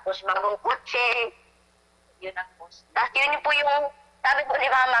lot, tapos bagong kotse. Yun ang cost. Tapos yun po yung, sabi po ni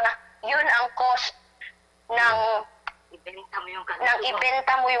Mama, yun ang cost ng ibenta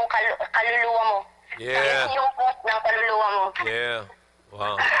mo yung kaluluwa mo. Yeah. Yun yung cost ng kaluluwa mo. Yeah.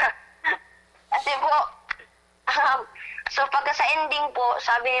 Wow. Kasi po, so pagka sa ending po,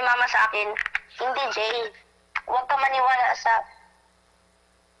 sabi ni Mama sa akin, hindi Jay, huwag ka maniwala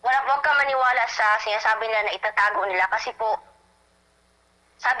sa sinasabi nila na itatago nila kasi po,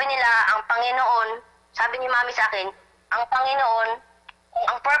 sabi nila, ang Panginoon, sabi ni Mami sa akin, ang Panginoon, kung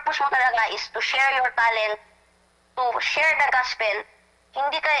ang purpose mo talaga is to share your talent to to share the gospel,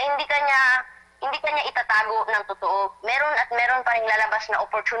 hindi ka niya itatago ng totoo. Meron at meron pa ring lalabas na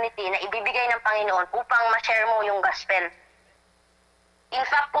opportunity na ibibigay ng Panginoon upang ma-share mo yung gospel. In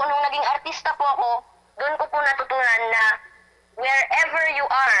fact po, nung naging artista po ako, doon ko po natutunan na wherever you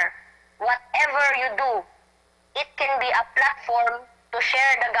are, whatever you do, it can be a platform to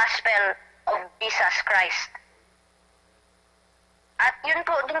share the gospel of Jesus Christ. At yun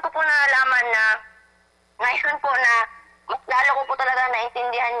po, doon ko po nalaman na ngayon po na mas lalo ko po talaga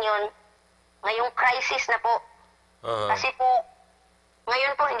naintindihan yun ngayong crisis na po. Kasi po,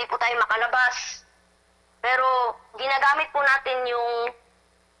 ngayon po hindi po tayo makalabas. Pero ginagamit po natin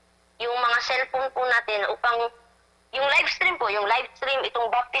yung mga cellphone po natin upang yung live stream, itong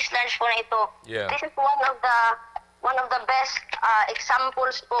baptist lunch po na ito. Yeah. This is one of the best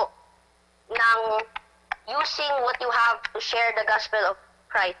examples po ng using what you have to share the gospel of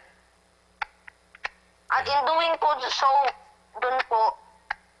Christ. At in doing po so, dun po,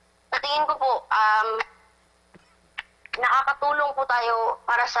 sa tingin ko po, nakakatulong po tayo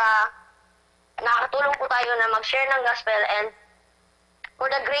na mag-share ng gospel and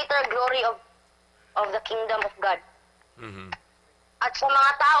for the greater glory of the kingdom of God. Mhm. At sa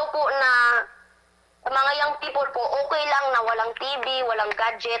mga tao po na, sa mga young people po, okay lang na walang TV, walang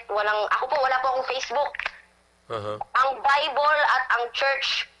gadget, ako po, wala po akong Facebook. Ang Bible at ang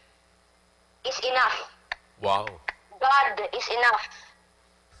church is enough. Wow. God is enough.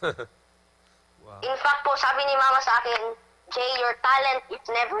 Wow. In fact po, sabi ni Mama sa akin, Jay, your talent is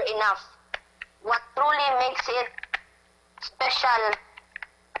never enough. What truly makes it special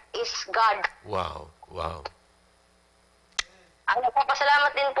is God. Wow. Wow.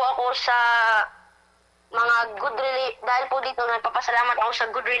 Nagpapasalamat din po ako sa mga dahil po dito nagpapasalamat ako sa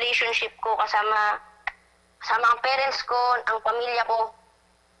good relationship ko kasama mga parents ko, ang pamilya ko.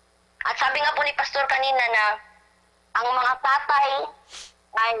 At sabi nga po ni Pastor kanina na ang mga tatay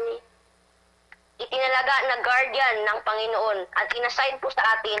ay itinalaga na guardian ng Panginoon at inassign po sa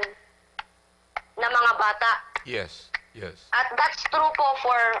atin na mga bata. Yes. Yes. At that's true po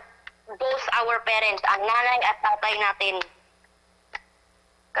for both our parents, ang nanay at tatay natin.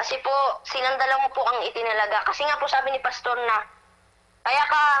 Kasi po, silang dalawa po ang itinalaga. Kasi nga po sabi ni Pastor na, kaya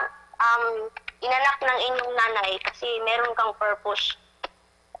ka inanak ng inyong nanay kasi meron kang purpose.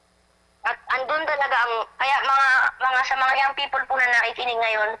 At andun talaga kaya sa mga young people po na nakikinig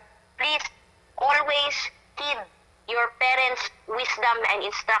ngayon, please always heed your parents' wisdom and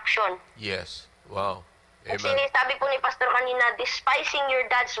instruction. Yes. Wow. Kasi Amen. sabi po ni Pastor kanina, despising your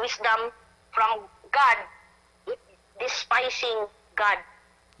dad's wisdom from God, despising God.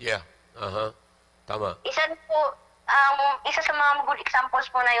 Yeah. Tama. Isa sa mga good examples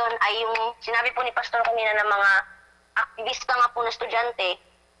po na yon ay yung sinabi po ni Pastor kanina ng mga aktivista nga po na estudyante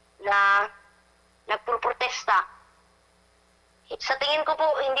na nagpuprotesta. Sa tingin ko po,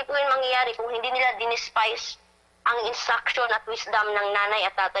 hindi po yun mangyayari kung hindi nila dinispise ang instruction at wisdom ng nanay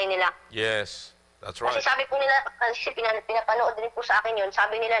at tatay nila. Yes. That's right. Kasi sabi po nila, kasi pinapanood din po sa akin yun,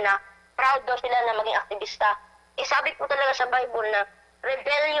 sabi nila na proud daw sila na maging aktivista. Sabi po talaga sa Bible na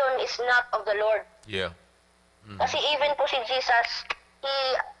rebellion is not of the Lord. Yeah. Kasi even po si Jesus,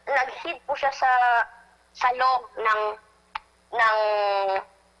 nag-heed po siya sa law ng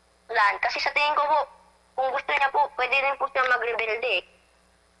land. Kasi sa tingin ko po, kung gusto niya po, pwede rin po siya magrebelde.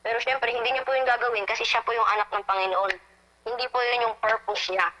 Pero syempre, hindi niya po yung gagawin kasi siya po yung anak ng Panginoon. Hindi po yun yung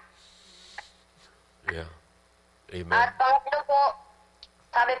purpose niya. Yeah. Amen. At pangatlo po,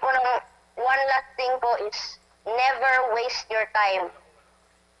 sabi po ng one last thing po is, never waste your time.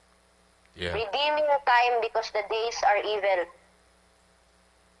 Yeah. Redeeming time because the days are evil.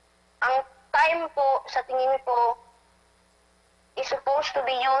 Ang time po, sa tingin ko, is supposed to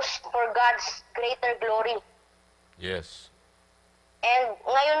be used for God's greater glory. Yes. And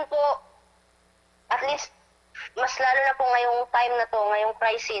ngayon po, at least, mas lalo na po ngayong time na to, ngayong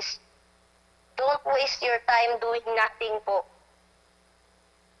crisis, don't waste your time doing nothing po.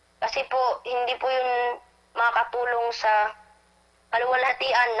 Kasi po, hindi po yun makakatulong sa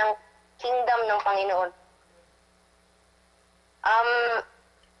kaluwalhatian ng kingdom ng Panginoon.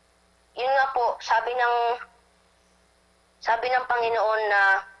 Yun nga po, sabi ng Panginoon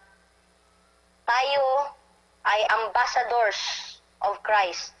na tayo ay ambassadors of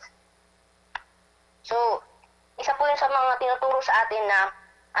Christ. So, isa po yun sa mga tinuturo sa atin na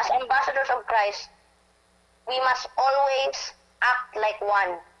as ambassadors of Christ, we must always act like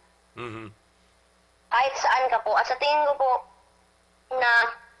one. Mm-hmm. Kahit saan ka po. At sa tingin ko po na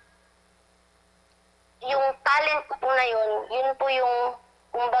yung talent ko po na yun po yung,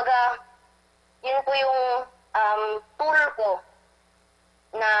 kumbaga, yun po yung tool ko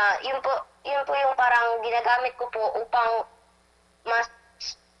na yun po, yun po yung parang ginagamit ko po upang mas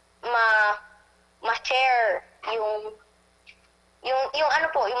ma-share yung ano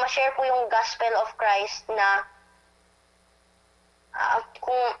po, yung ma-share po yung gospel of Christ na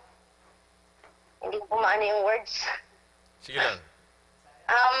kung hindi ko maano yung words. Sige lang.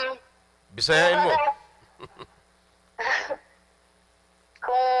 Bisayain Bisayain mo.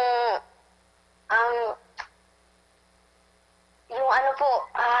 Kung yung ano po,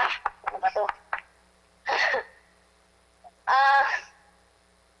 ano ba to?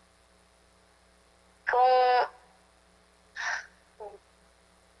 Kung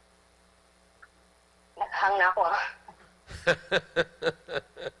naghang na ako.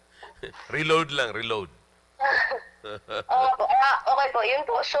 Reload lang, reload. Okay po, yun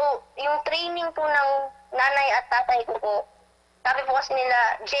po. So, yung training po ng nanay at tatay ko po, sabi po kasi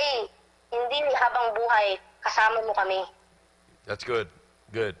nila, Jay, hindi habang buhay, kasama mo kami. That's good.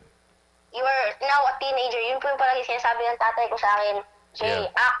 Good. You are now a teenager. Yun po yung palagi sinasabi ng tatay ko sa akin, Jay,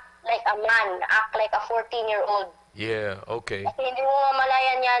 Yeah. act like a man, act like a 14-year-old. Yeah, okay. Kasi hindi mo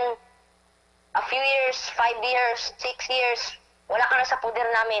mamalayan yan, a few years, 5 years, 6 years, wala ka na sa puder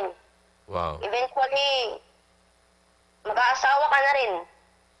namin. Wow. Eventually, mag-aasawa ka na rin.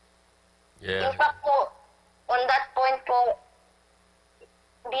 Yeah. In fact po, on that point po,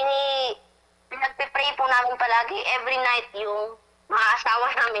 pinagpipray po namin palagi every night yung mga asawa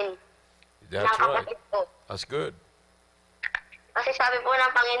namin. That's ng right. kapatid ko. That's good. Kasi sabi po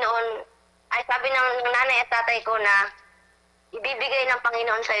ng Panginoon, ay sabi ng nanay at tatay ko na ibibigay ng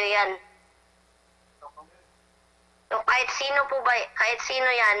Panginoon sa'yo yan. So kahit sino po ba, kahit sino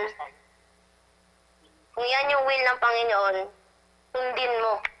yan, kung yan yung will ng Panginoon, sundin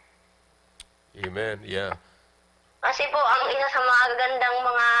mo. Amen. Yeah. Kasi po, ang isa sa mga gagandang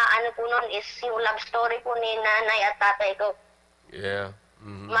mga ano po nun is yung love story po ni nanay at tatay ko. Yeah.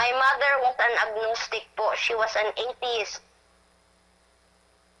 Mm-hmm. My mother was an agnostic po. She was an atheist.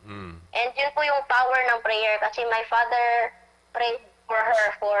 Mm. And yun po yung power ng prayer kasi my father prayed for her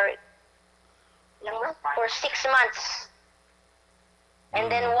for 6 months. And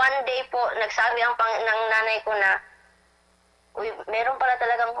then one day po, nagsabi ng nanay ko na, uy, meron pala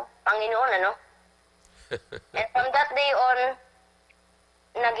talagang Panginoon, ano? And from that day on,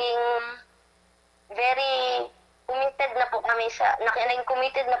 naging very committed na po kami naging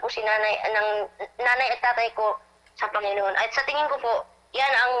committed na po si nanay at tatay ko sa Panginoon. At sa tingin ko po, yan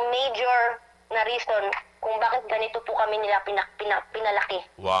ang major na reason kung bakit ganito po kami nila pinalaki.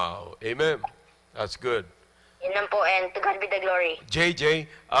 Wow. Amen. That's good. Yun lang po, and to God be the glory. JJ,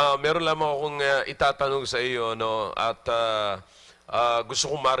 meron lamang akong itatanong sa iyo, no? At gusto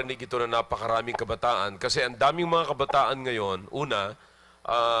kong marinig ito na napakaraming kabataan. Kasi ang daming mga kabataan ngayon, una,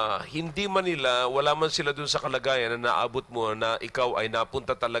 hindi man nila, wala man sila dun sa kalagayan na naabot mo na ikaw ay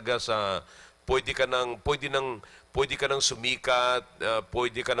napunta talaga sa pwede ka nang sumikat,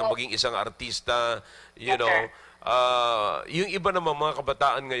 pwede ka nang maging isang artista, you know. Yung iba naman mga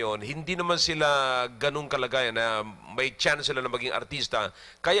kabataan ngayon, hindi naman sila ganung kalagayan na may chance sila na maging artista.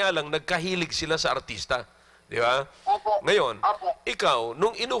 Kaya lang, nagkahilig sila sa artista. Di ba? Opo. Ngayon, Opo. ikaw,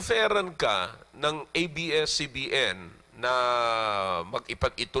 nung inoferan ka ng ABS-CBN na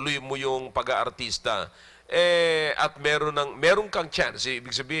ituloy mo yung pag-aartista, at meron kang chance,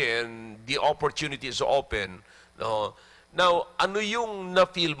 ibig sabihin, the opportunity is open, no? Now, ano yung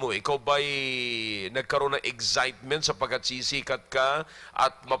na-feel mo? Ikaw ba'y nagkaroon ng excitement sapagkat sisikat ka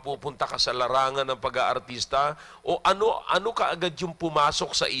at mapupunta ka sa larangan ng pag-aartista? O ano kaagad yung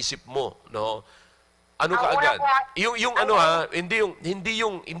pumasok sa isip mo, no? Ano kaagad?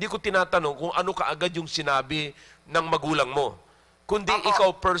 Hindi ko tinatanong kung ano kaagad yung sinabi ng magulang mo. Kundi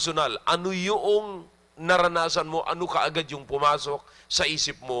ikaw personal, ano yung naranasan mo, ano kaagad yung pumasok sa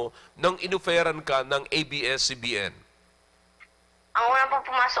isip mo nang inoferan ka ng ABS-CBN? Ang una po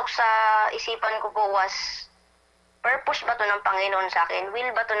pumasok sa isipan ko po was, purpose ba to ng Panginoon sa akin?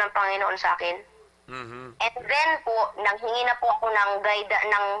 Will ba to ng Panginoon sa akin? Mm-hmm. And then po, nanghingi na po ako ng guide,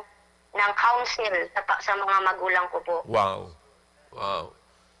 ng counsel sa mga magulang ko po. Wow. Wow.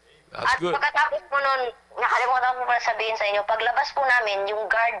 That's At good. pagkatapos po nun, nakalimutan ko pala sabihin sa inyo, paglabas po namin, yung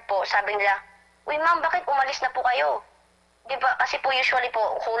guard po, sabi nila, uy ma'am, bakit umalis na po kayo? Di ba, kasi po usually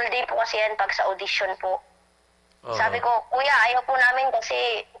po, whole day po kasi yan pag sa audition po. Sabi ko, kuya, ayaw po namin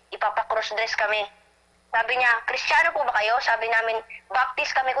kasi ipapa-cross-dress kami. Sabi niya, Kristiyano po ba kayo? Sabi namin,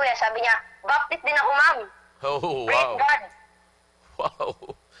 Baptist kami kuya. Sabi niya, Baptist din ako ma'am. Oh, Praise wow. God. Wow.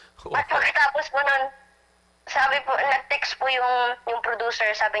 At pagkatapos po nun, sabi po, nag-text po yung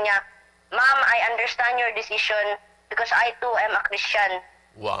producer, sabi niya, ma'am, I understand your decision because I too am a Christian.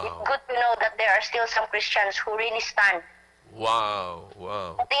 Wow. It's good to know that there are still some Christians who really stand Wow,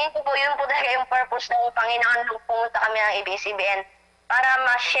 wow. Tingin ko po, yun po talaga yung purpose ng Panginoon nung pumunta kami ng ABS-CBN para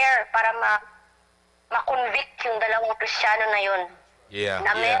ma-share, para ma-convict yung dalawang Kristiyano na yun. Yeah,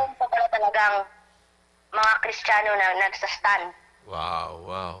 Na yeah. meron po pala talagang mga Kristiyano na nagsastand. Wow,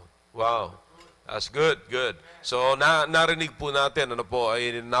 wow, wow. That's good, good. So, narinig po natin, ano po,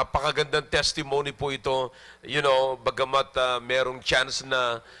 ay napakagandang testimony po ito. You know, bagamat merong chance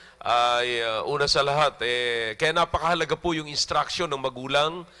na una sa lahat, kaya napakahalaga po yung instruction ng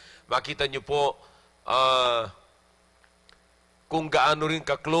magulang. Makita nyo po kung gaano rin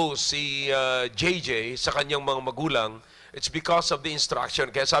ka-close si JJ sa kanyang mga magulang. It's because of the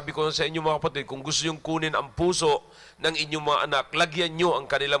instruction. Kaya sabi ko sa inyo mga kapatid, kung gusto nyo kunin ang puso ng inyong mga anak, lagyan nyo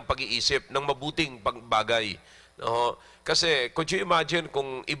ang kanilang pag-iisip ng mabuting bagay. No? Kasi, could you imagine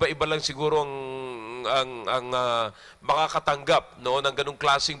kung iba-iba lang siguro ang makakatanggap, no, ng ganung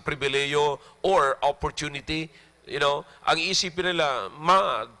klaseng pribileyo or opportunity, you know, ang iisipin nila,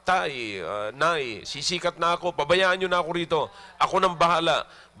 ma, tay, nay, sisikat na ako, pabayaan nyo na ako rito, ako nang bahala,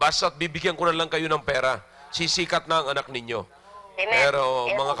 basta't bibigyan ko na lang kayo ng pera, sisikat na ang anak ninyo. Amen. Pero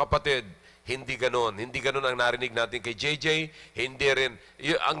Amen. mga kapatid, hindi ganon. Hindi ganon ang narinig natin kay JJ. Hindi rin.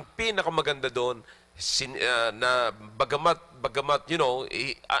 Ang pinakamaganda doon, na bagamat, you know,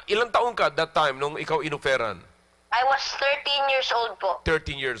 ilang taon ka that time nung ikaw inoferan? I was 13 years old po.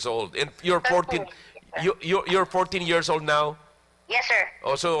 13 years old. And you're 14, you're 14 years old now? Yes, sir.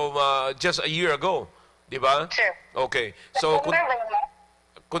 Also, just a year ago. Di ba? Sir. Okay. So,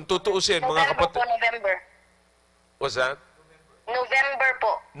 kung tutuusin, mga November po, kapatid... November. What's that? November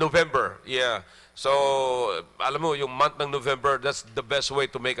po. November, yeah. So, alam mo, yung month ng November, that's the best way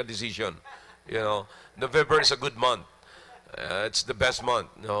to make a decision. You know, November is a good month. It's the best month.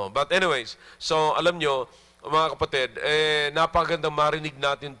 No? But anyways, so alam nyo, mga kapatid, napagandang marinig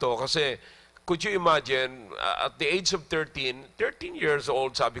natin to kasi could you imagine, at the age of 13 years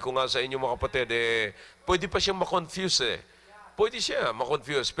old, sabi ko nga sa inyo mga kapatid, pwede pa siyang ma-confuse Pwede siya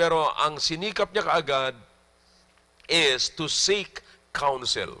ma-confuse. Pero ang sinikap niya kaagad is to seek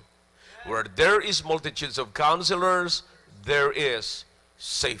counsel. Where there is multitudes of counselors, there is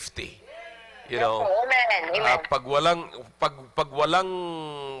safety. You know, Amen. Amen. pag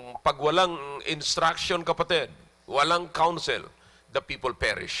walang instruction, kapatid, walang counsel, the people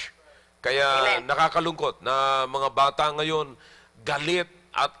perish. Kaya Amen. nakakalungkot na mga bata ngayon galit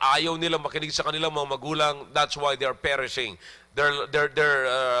at ayaw nila makinig sa kanilang mga magulang. That's why they are perishing.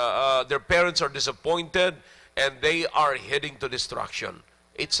 Their parents are disappointed and they are heading to destruction.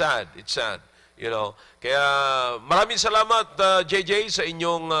 It's sad. It's sad. You know, kaya maraming salamat JJ sa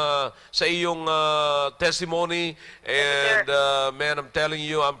iyong testimony, and man, I'm telling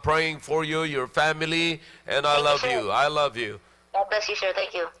you, I'm praying for you, your family, and I love you. I love you. God bless you, sir.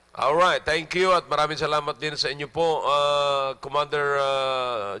 Thank you. All right, thank you, at maraming salamat din sa inyo po, Commander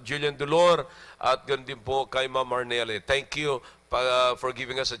Julian Dolor, at ganoon din po kay Ma'am Marnelle. Thank you for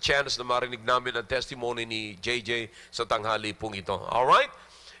giving us a chance na marinig namin ang testimony ni JJ sa tanghali pong ito. All right?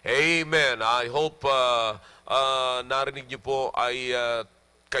 Amen. I hope narinig niyo po ay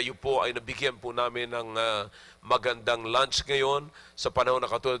kayo po ay nabigyan po namin ng magandang lunch ngayon sa panahon na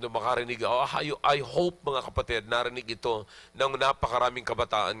katulad ng makarinig. I hope, mga kapatid, narinig ito ng napakaraming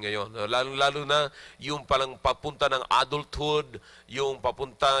kabataan ngayon. Lalo na yung palang papunta ng adulthood, yung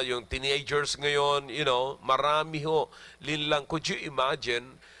teenagers ngayon, you know, marami ho. Linlang, could you imagine,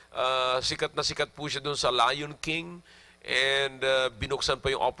 sikat na sikat po siya dun sa Lion King, and binuksan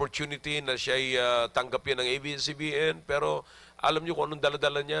pa yung opportunity na siya'y tanggapin ng ABS-CBN, pero alam niyo kung anong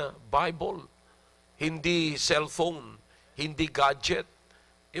dala-dala niya? Bible. Hindi cellphone. Hindi gadget.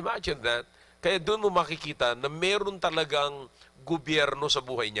 Imagine that. Kaya doon mo makikita na meron talagang gobyerno sa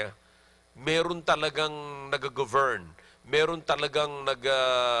buhay niya. Meron talagang nag-govern. Meron talagang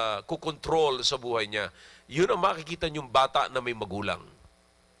nag-kukontrol sa buhay niya. Yun ang makikita niyong bata na may magulang.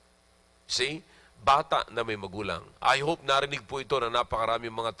 See? Bata na may magulang. I hope narinig po ito na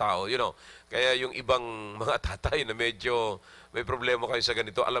napakaraming mga tao. You know, kaya yung ibang mga tatay na medyo may problema kayo sa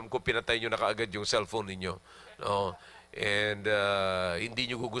ganito, alam ko pinatay nyo na kaagad yung cellphone ninyo. No? And hindi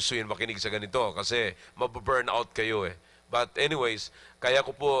nyo gugustuhin makinig sa ganito kasi mababurn out kayo But anyways, kaya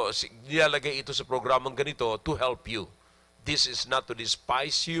ko po nilalagay ito sa programang ganito to help you. This is not to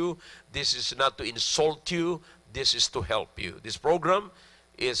despise you. This is not to insult you. This is to help you. This program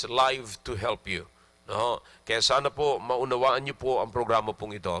is live to help you. No? Kaya sana po maunawaan niyo po ang programa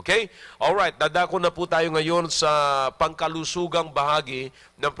pong ito. Okay? Alright, dadako na po tayo ngayon sa pangkalusugang bahagi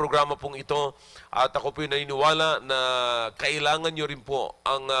ng programa pong ito. At ako po naniniwala na kailangan niyo rin po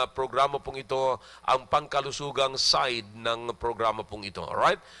ang programa pong ito, ang pangkalusugang side ng programa pong ito.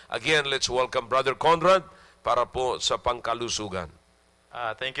 Alright? Again, let's welcome Brother Conrad. para po sa pangkalusugan.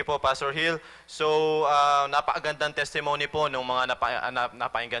 Thank you po, Pastor Gil. So, napakagandang testimony po ng mga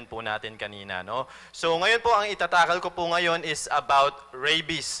napakinggan po natin kanina. No? So, ngayon po, ang itatakal ko po ngayon is about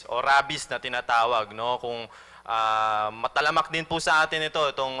rabies o rabies na tinatawag. No? Kung matalamak din po sa atin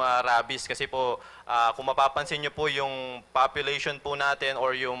itong rabies. Kasi po, kung mapapansin nyo po yung population po natin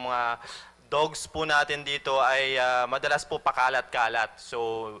or yung mga dogs po natin dito ay madalas po pakalat-kalat.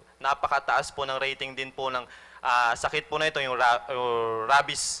 So, napakataas po ng rating din po ng sakit po na ito, yung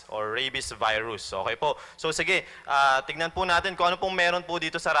rabies or rabies virus. Okay po. So sige, tignan po natin kung ano pong meron po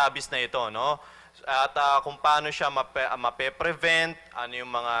dito sa rabies na ito, no? At kung paano siya mape-prevent, ano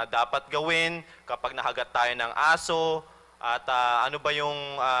yung mga dapat gawin kapag nakagat tayo ng aso, at ano ba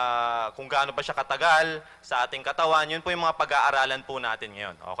yung, kung gaano ba siya katagal sa ating katawan, yun po yung mga pag-aaralan po natin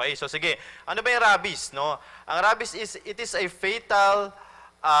ngayon. Okay? So sige, ano ba yung rabies, no? Ang rabies it is a fatal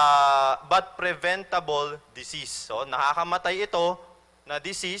but preventable disease. So, nakakamatay ito na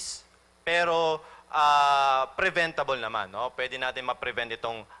disease, pero preventable naman. No? Pwede natin ma-prevent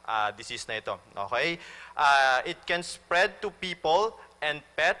itong disease na ito. Okay? It can spread to people and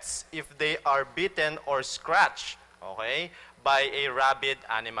pets if they are bitten or scratched, okay, by a rabid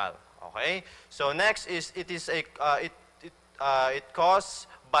animal. Okay? So, next is it caused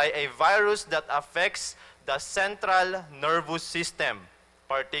by a virus that affects the central nervous system,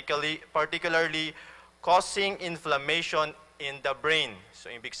 particularly causing inflammation in the brain. So,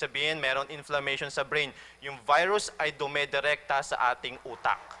 ibig sabihin, meron inflammation sa brain. Yung virus ay dumedirekta sa ating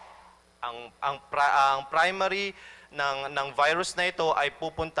utak. Ang primary ng virus na ito ay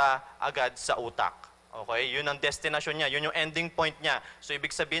pupunta agad sa utak. Okay? Yun ang destination niya. Yun yung ending point niya. So,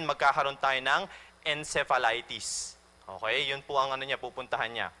 ibig sabihin, magkakaroon tayo ng encephalitis. Okay? Yun po ang ano niya, pupuntahan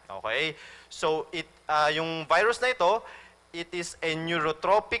niya. Okay? So, yung virus na ito, it is a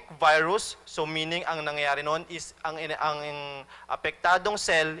neurotropic virus, so meaning ang nangyayari noon is ang apektadong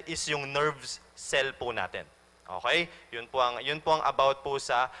cell is yung nerves cell po natin. Okay? Yun po ang about po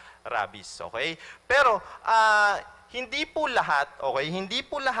sa rabies, okay? Pero hindi po lahat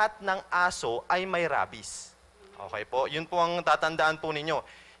ng aso ay may rabies. Okay po? Yun po ang tatandaan po ninyo.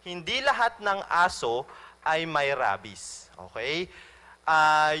 Hindi lahat ng aso ay may rabies. Okay?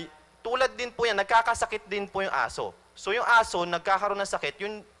 Tulad din po yan, nagkakasakit din po yung aso. So yung aso, nagkakaroon ng sakit,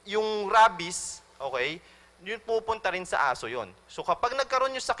 yung rabies, okay, yun pupunta rin sa aso yun. So kapag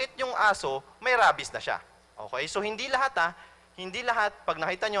nagkaroon yung sakit yung aso, may rabies na siya. Okay? So hindi lahat pag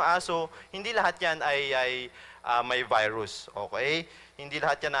nakita nyo aso, hindi lahat yan ay may virus. Okay? Hindi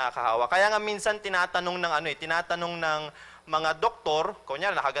lahat yan nakakahawa. Kaya nga minsan tinatanong ng mga doktor,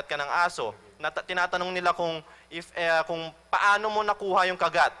 kunyari nakagat ka ng aso, tinatanong nila kung paano mo nakuha yung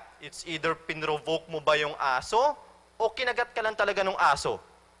kagat. It's either pinrovoke mo ba yung aso, o kinagat ka lang talaga ng aso.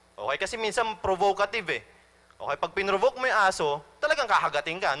 Okay? Kasi minsan provocative eh. Okay? Pag pinrovoke mo yung aso, talagang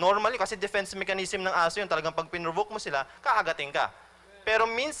kakagating ka. Normally, kasi defense mechanism ng aso yun, talagang pag pinrovoke mo sila, kakagating ka. Pero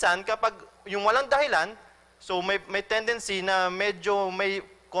minsan, kapag yung walang dahilan, so may tendency na medyo may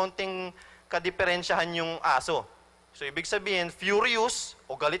konting kadiperensyahan yung aso. So, ibig sabihin, furious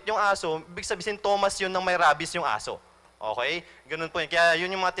o galit yung aso, ibig sabihin, Thomas yun ng may rabies yung aso. Okay? Ganun po yun. Kaya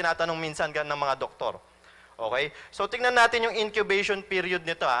yun yung mga tinatanong minsan ng mga doktor. Okay? So, tingnan natin yung incubation period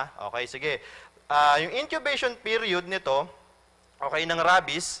nito. Okay, sige. Yung incubation period nito, okay, ng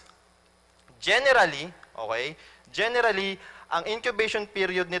rabies, generally, ang incubation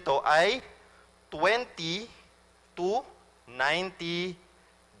period nito ay 20 to 90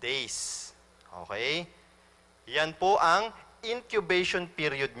 days. Okay? Yan po ang incubation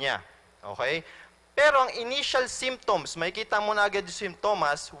period niya. Okay? Pero ang initial symptoms, makikita mo na agad yung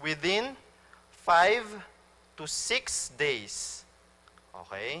symptoms within 5 to 6 days.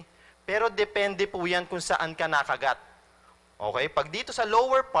 Okay? Pero depende po yan kung saan ka nakagat. Okay? Pag dito sa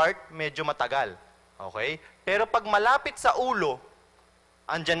lower part, medyo matagal. Okay? Pero pag malapit sa ulo,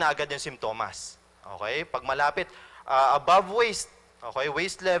 andyan na agad yung symptoms. Okay? Pag malapit, above waist, okay?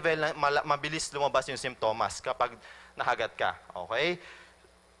 Waist level, mabilis lumabas yung symptoms kapag nakagat ka. Okay?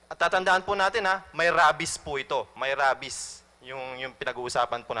 At tatandaan po natin, may rabies po ito. May rabies yung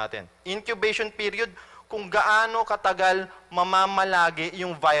pinag-uusapan po natin. Incubation period, kung gaano katagal mamamalagi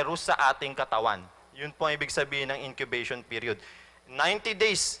yung virus sa ating katawan. Yun po ang ibig sabihin ng incubation period. 90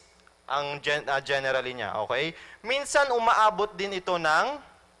 days ang generally niya, okay? Minsan umaabot din ito ng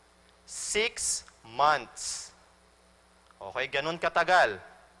 6 months. Okay, ganun katagal.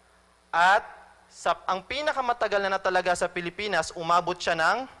 At ang pinakamatagal na talaga sa Pilipinas, umabot siya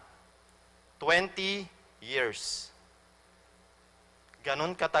ng 20 years.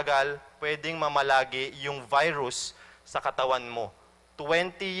 Ganun katagal, pwedeng mamalagi yung virus sa katawan mo.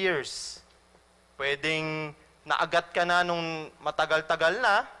 20 years. Pwedeng naagat ka na nung matagal-tagal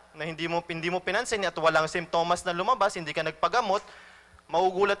na hindi mo pinansin at walang simptomas na lumabas, hindi ka nagpagamot,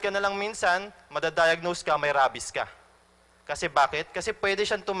 maugulat ka na lang minsan, madadiagnose ka, may rabies ka. Kasi bakit? Kasi pwede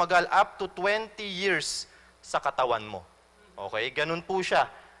siyang tumagal up to 20 years sa katawan mo. Okay? Ganun po siya.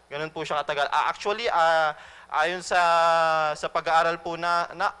 Ganun po siya katagal. Actually, ayon sa pag-aaral po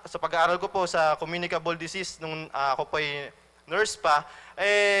sa pag-aaral ko po sa communicable disease nung ako po ay nurse pa,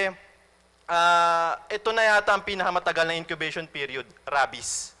 ito na yata ang pinakamatagal na incubation period,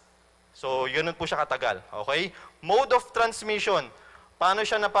 rabies. So, ganun po siya katagal. Okay? Mode of transmission. Paano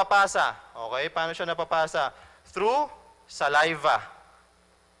siya napapasa? Okay? Paano siya napapasa? Through saliva.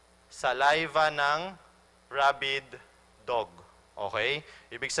 Saliva ng rabid dog. Okay?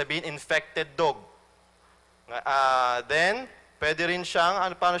 Ibig sabihin, infected dog. Then, pwede rin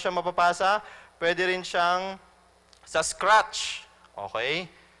siyang, paano siya mapapasa? Pwede rin siyang sa scratch.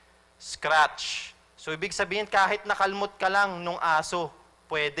 Okay? Scratch. So, ibig sabihin, kahit nakalmot ka lang nung aso,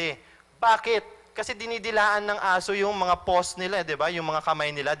 pwede. Bakit? Kasi dinidilaan ng aso yung mga paws nila, di ba? Yung mga kamay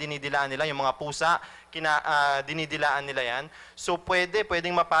nila, dinidilaan nila. Yung mga pusa, dinidilaan nila yan. So,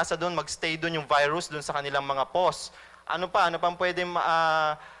 pwedeng mapasa doon, magstay doon yung virus doon sa kanilang mga paws. Ano pa? Ano pang pwedeng,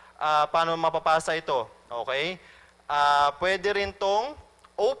 paano mapapasa ito? Okay? Pwede rin tong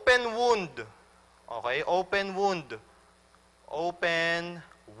open wound. Okay? Open wound. Open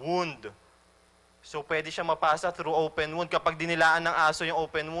wound. So, pwede siyang mapasa through open wound. Kapag dinilaan ng aso yung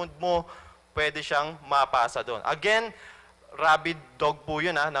open wound mo, pwede siyang mapasa doon. Again, rabid dog po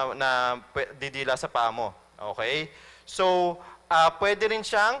yun na didila sa paa mo. Okay? So, pwede rin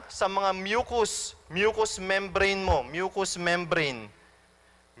siyang sa mga mucous membrane mo. Mucous membrane.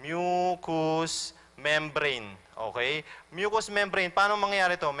 Mucous membrane. Okay? Mucous membrane. Paano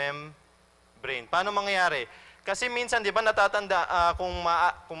mangyayari to? Membrane. Paano mangyayari? Kasi minsan, di ba, natatanda, kung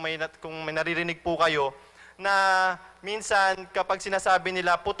may naririnig po kayo, na minsan, kapag sinasabi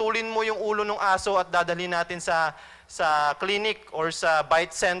nila, putulin mo yung ulo ng aso at dadalhin natin sa clinic or sa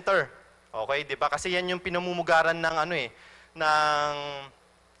bite center. Okay, di ba? Kasi yan yung pinamumugaran ng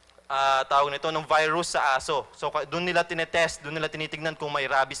tawag nito, ng virus sa aso. So, doon nila tinetest, doon nila tinitignan kung may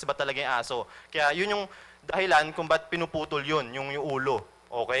rabies ba talaga yung aso. Kaya yun yung dahilan kung ba't pinuputol yun, yung ulo.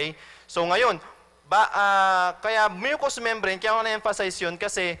 Okay? So, ngayon, kaya mucous membrane, kaya ako na-emphasize yun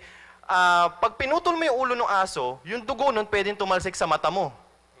kasi pag pinutol mo yung ulo ng aso, yung dugo nun pwedeng tumalsik sa mata mo.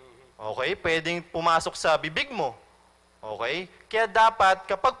 Okay? Pwedeng pumasok sa bibig mo. Okay? Kaya dapat,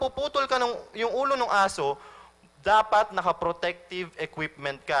 kapag puputol ka yung ulo ng aso, dapat naka-protective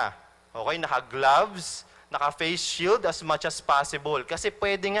equipment ka. Okay? Naka-gloves, naka-face shield as much as possible. Kasi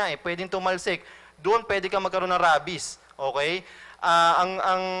pwedeng tumalsik. Doon pwede ka magkaroon ng rabies. Okay?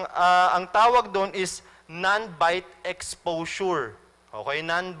 Ang tawag doon is non-bite exposure. Okay?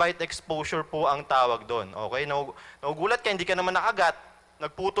 Non-bite exposure po ang tawag doon. Okay? Nagugulat ka, hindi ka naman nakagat.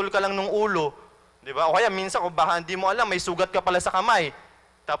 Nagputol ka lang ng ulo. Di ba? O kaya minsan, kung baka hindi mo alam, may sugat ka pala sa kamay.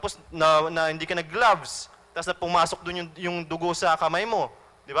 Tapos na hindi ka nag-gloves. Tapos pumasok doon yung dugo sa kamay mo.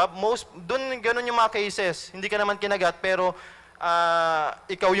 Di ba? Doon ganun yung mga cases. Hindi ka naman kinagat, pero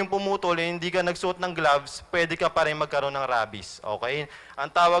ikaw yung pumutol, hindi ka nagsuot ng gloves, pwede ka pa rin magkaroon ng rabies. Okay?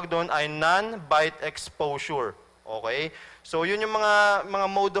 Ang tawag doon ay non-bite exposure. Okay? So, yun yung mga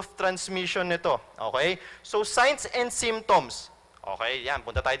mode of transmission nito. Okay? So, signs and symptoms. Okay? Yan,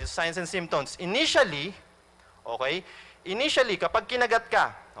 punta tayo dito sa signs and symptoms. Initially, kapag kinagat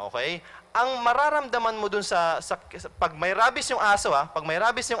ka, okay, ang mararamdaman mo dun pag may rabies yung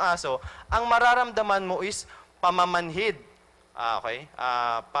aso, ang mararamdaman mo is pamamanhid. Okay?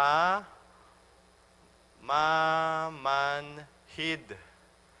 Pamamanhid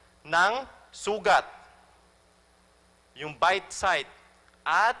ng sugat, yung bite site,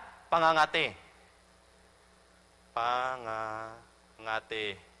 at pangangati.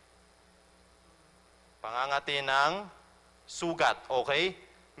 Pangangati ng sugat. Okay?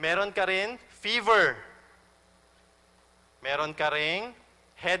 Meron ka rin fever. Meron ka rin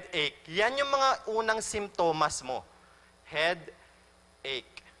headache. Yan yung mga unang simptomas mo.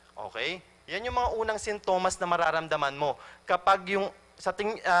 Headache. Okay? Yan yung mga unang sintomas na mararamdaman mo. Kapag yung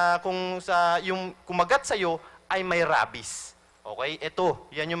kumagat sa'yo ay may rabies. Okay? Ito,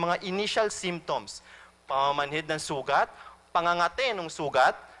 yan yung mga initial symptoms. Pamamanhid ng sugat, pangangati ng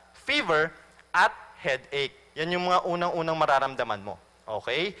sugat, fever, at headache. Yan yung mga unang-unang mararamdaman mo.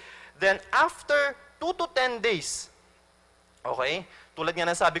 Okay? Then, after 2 to 10 days, okay? Tulad nga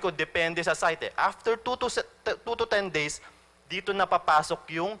ng sabi ko, depende sa site. After 2 to 10 days, dito na papasok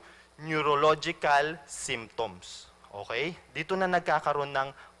yung neurological symptoms. Okay? Dito na nagkakaroon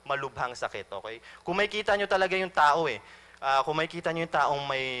ng malubhang sakit. Okay? Kung makikita nyo talaga yung tao kung makikita nyo yung taong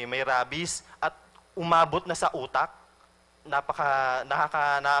may rabies, at umabot na sa utak,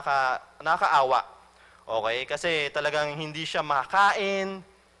 nakakaawa. Okay? Kasi talagang hindi siya makakain,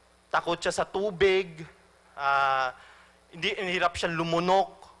 takot siya sa tubig, hirap siya lumunok.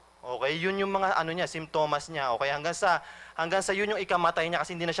 Okay? Yun yung mga simptomas niya. Okay? Hanggang sa yun yung ikamatay niya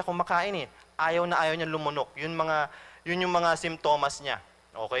kasi hindi na siya kumakain eh. Ayaw niya lumunok. Yun yung mga simptomas niya.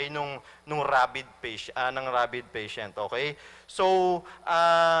 Okay? Nung rabid patient. Okay? So,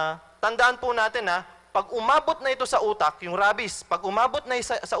 tandaan po natin pag umabot na ito sa utak, yung rabies, pag umabot na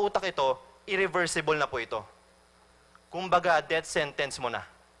sa utak ito, irreversible na po ito. Kumbaga, death sentence mo na.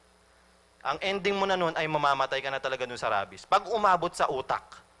 Ang ending mo na nun ay mamamatay ka na talaga dun sa rabies. Pag umabot sa utak.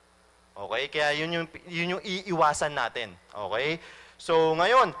 Okay? Kaya yun yung iiwasan natin. Okay? So,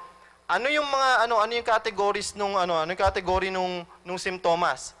 ngayon, ano yung categories ano yung category nung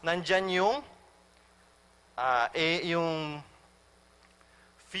simptomas? Nandyan yung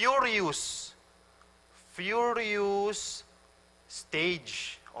furious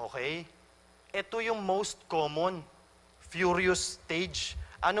stage. Okay? Ito yung most common. Furious stage.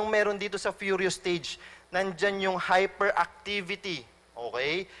 Anong meron dito sa furious stage? Nandyan yung hyperactivity.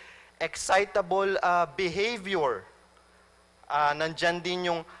 Okay? Excitable behavior. Nandyan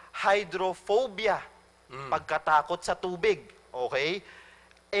din yung hydrophobia. Pagkatakot sa tubig. Okay?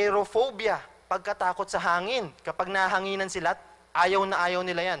 Aerophobia. Pagkatakot sa hangin. Kapag nahanginan sila, ayaw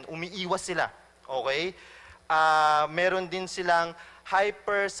nila yan. Umiiwas sila. Okay? Meron din silang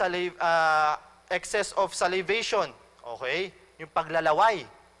excess of salivation. Okay? Yung paglalaway.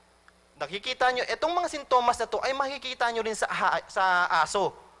 Nakikita nyo, itong mga sintomas na to ay makikita nyo rin sa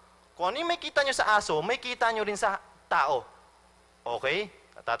aso. Kung ano yung may kita nyo sa aso, may kita nyo rin sa tao. Okay?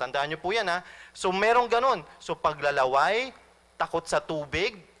 Tatandaan nyo po yan So merong ganun. So paglalaway, takot sa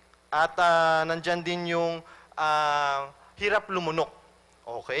tubig, at nandyan din yung hirap lumunok.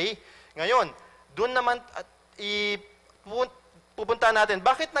 Okay? Ngayon, doon naman pupunta natin,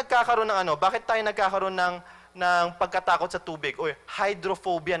 bakit tayo nagkakaroon ng pagkatakot sa tubig o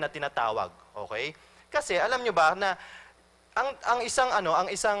hydrophobia na tinatawag? Okay? Kasi alam nyo ba na ang isang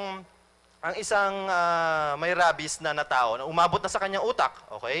may rabies na tao na umabot na sa kanyang utak,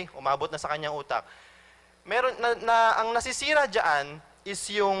 okay? Umabot na sa kanyang utak. Meron ang nasisira diyan is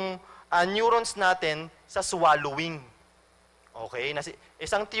yung neurons natin sa swallowing. Okay?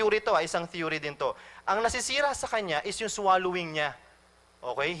 Isang theory din to. Ang nasisira sa kanya is yung swallowing niya.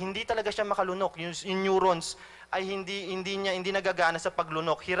 Okay? Hindi talaga siya makalunok. Yung neurons ay hindi nagagana sa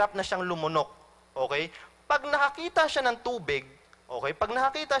paglunok. Hirap na siyang lumunok. Okay? Pag nakakita siya ng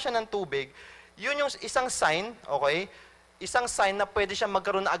tubig, yun yung isang sign, okay? Isang sign na pwede siya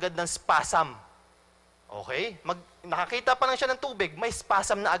magkaroon na agad ng spasm. Okay? Nakakita pa lang siya ng tubig, may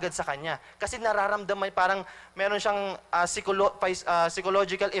spasm na agad sa kanya. Kasi nararamdaman, parang meron siyang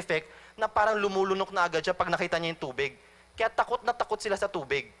psychological effect na parang lumulunok na agad siya pag nakita niya yung tubig. Kaya takot na takot sila sa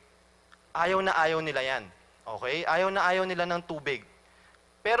tubig. Ayaw na ayaw nila yan. Okay? Ayaw na ayaw nila ng tubig.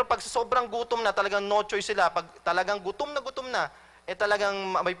 Pero pag sobrang gutom na, talagang no choice sila. Pag talagang gutom na,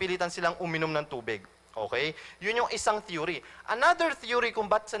 talagang may pilitan silang uminom ng tubig. Okay? Yun yung isang theory. Another theory kung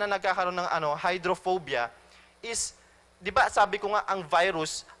ba't sila nagkakaroon ng hydrophobia is, di ba sabi ko nga, ang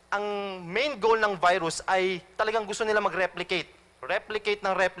virus, ang main goal ng virus ay talagang gusto nila mag-replicate. Replicate.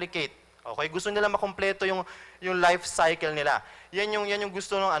 Okay? Gusto nila makompleto yung life cycle nila. Yan yung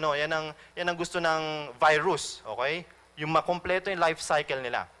gusto ng yan ang gusto ng virus, okay? Yung makompleto yung life cycle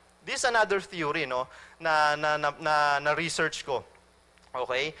nila. This is another theory na research ko.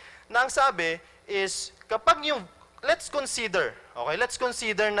 Okay? Na ang sabi is kapag let's consider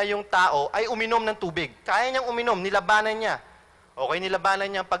na yung tao ay uminom ng tubig. Kaya niyang uminom, nilabanan niya. Okay, nilabanan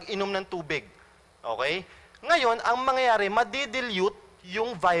niya pag-inom ng tubig. Okay? Ngayon, ang mangyayari, madidilute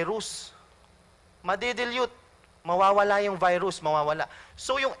yung virus. Mawawala yung virus, mawawala.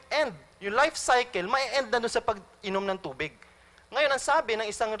 So yung life cycle, may end na doon sa pag-inom ng tubig. Ngayon, ang sabi ng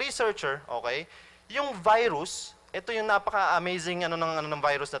isang researcher, okay, yung virus, ito yung napaka-amazing ng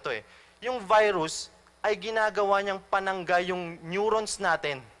virus na to eh. Yung virus ay ginagawa niyang panangga yung neurons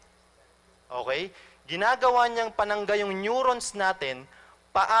natin. Okay? Ginagawa niyang panangga yung neurons natin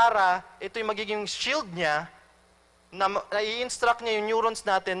para ito yung magiging shield niya na i-instruct niya yung neurons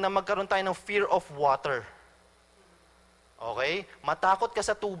natin na magkaroon tayo ng fear of water. Okay? Matakot ka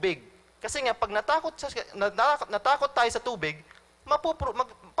sa tubig. Kasi nga, pag natakot tayo sa tubig,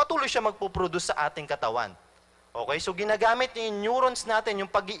 patuloy siya magpuproduce sa ating katawan. Okay? So, ginagamit niya yung neurons natin, yung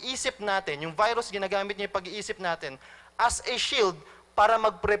pag-iisip natin, yung virus, ginagamit niya yung pag-iisip natin as a shield para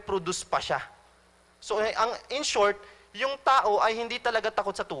mag-reproduce pa siya. So, in short, yung tao ay hindi talaga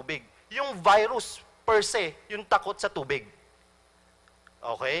takot sa tubig. Yung virus, per se, yung takot sa tubig.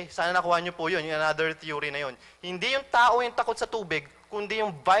 Okay? Sana nakuha nyo po yun, yung another theory na yun. Hindi yung tao yung takot sa tubig, kundi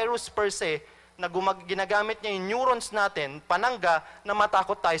yung virus per se na ginagamit niya yung neurons natin, panangga, na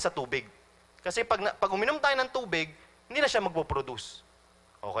matakot tayo sa tubig. Kasi pag uminom tayo ng tubig, hindi na siya magpo-produce.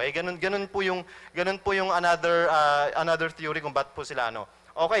 Okay? Ganun po yung another theory kung ba't po sila ano.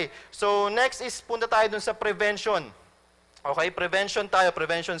 Okay, so next is punta tayo dun sa prevention. Okay, prevention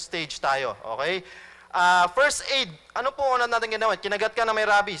stage tayo. Okay? First aid, ano po una natin ginawa? Kinagat ka na may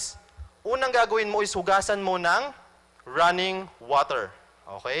rabies. Unang gagawin mo is hugasan mo ng running water.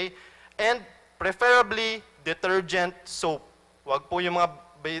 Okay? And preferably, detergent soap. Huwag po yung mga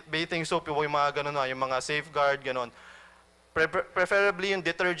bathing soap, yung mga ganun na, yung mga safeguard, ganun. Preferably yung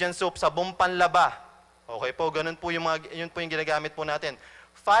detergent soap, sabong panlaba. Okay po, ganun po yun po yung ginagamit po natin.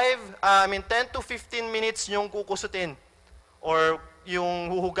 10 to 15 minutes yung kukusutin. Or yung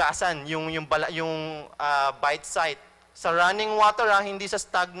huhugasan, yung bite site. Sa running water, hindi sa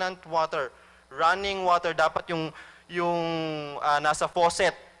stagnant water. Running water, dapat yung nasa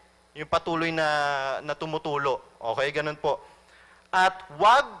faucet, yung patuloy na tumutulo. Okay, ganun po. At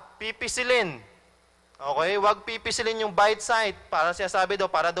wag pipisilin. Okay, wag pipisilin yung bite site. Para siya sabi daw,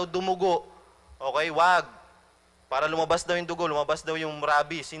 para daw dumugo. Okay, wag. Para lumabas daw yung dugo, lumabas daw yung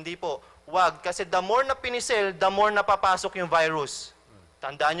rabies. Hindi po. Wag, kasi the more na pinisil, the more napapasok yung virus.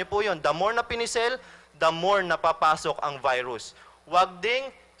 Tandaan niyo po yun. The more na pinisil, the more napapasok ang virus. Wag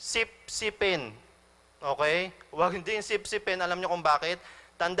ding sip-sipin. Okay? Wag ding sip-sipin. Alam niyo kung bakit?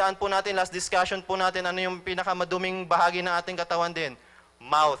 Tandaan po natin, last discussion po natin, ano yung pinakamaduming bahagi ng ating katawan din?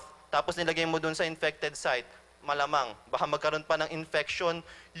 Mouth. Tapos nilagay mo dun sa infected site. Malamang, baka magkaroon pa ng infection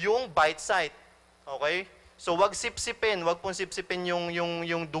yung bite site. Okay? So, wag sip-sipin. Wag pong sip-sipin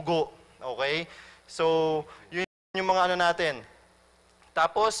yung dugo. Okay? So, yun yung mga ano natin.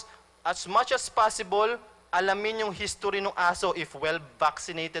 Tapos, as much as possible, alamin yung history ng aso, if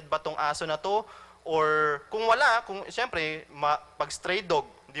well-vaccinated ba tong aso na to, or kung wala, siyempre, pag stray dog,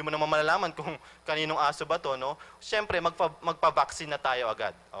 hindi mo naman malalaman kung kaninong aso ba to, no? Siyempre, magpa-vaccine na tayo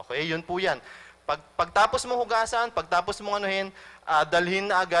agad. Okay? Yun po yan. Pagtapos mo hugasan, pagtapos mo anuhin, dalhin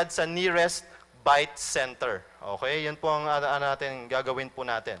na agad sa nearest bite center. Okay? Yun po ang natin, gagawin po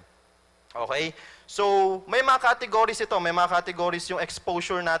natin. Okay? So, may mga categories ito. May mga categories yung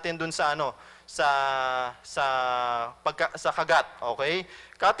exposure natin dun sa ano, sa kagat. Okay?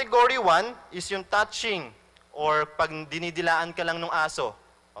 Category 1 is yung touching or pag dinidilaan ka lang ng aso.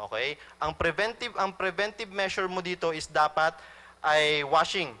 Okay? Ang preventive measure mo dito is dapat ay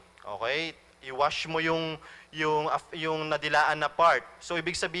washing. Okay? I-wash mo yung nadilaan na part. So,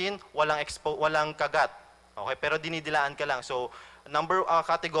 ibig sabihin, walang kagat. Okay? Pero dinidilaan ka lang. So,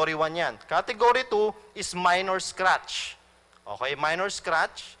 category 1 yan. Category 2 is minor scratch. Okay, minor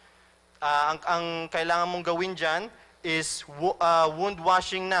scratch. Ang kailangan mong gawin dyan is wound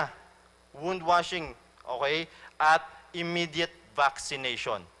washing na. Wound washing. Okay? At immediate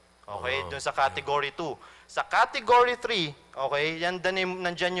vaccination. Okay? Dun sa category 2. Sa category 3, okay,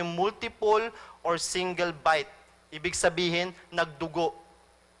 nandyan yung multiple or single bite. Ibig sabihin, nagdugo.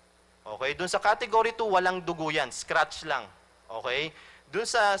 Okay? Dun sa category 2, walang dugo yan. Scratch lang. Okay? Doon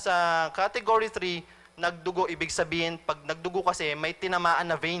sa category 3, nagdugo, ibig sabihin, pag nagdugo kasi, may tinamaan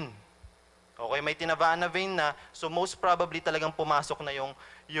na vein. Okay? May tinamaan na vein na, so most probably talagang pumasok na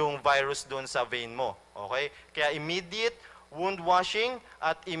yung virus doon sa vein mo. Okay? Kaya immediate wound washing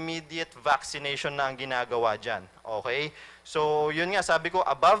at immediate vaccination na ang ginagawa dyan. Okay? So, yun nga, sabi ko,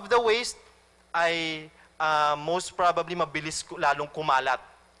 above the waist ay most probably mabilis lalong kumalat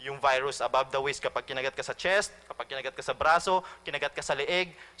yung virus above the waist kapag kinagat ka sa chest, kapag kinagat ka sa braso, kinagat ka sa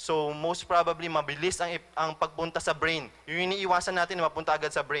leeg. So, most probably, mabilis ang pagpunta sa brain. Yung iniiwasan natin na mapunta agad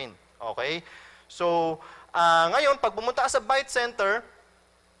sa brain. Okay? So, ngayon, pag pumunta ka sa bite center,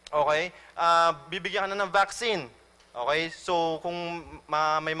 okay, bibigyan ka na ng vaccine. Okay? So, kung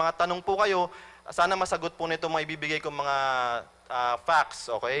may mga tanong po kayo, sana masagot po nito mga ibibigay kong mga facts.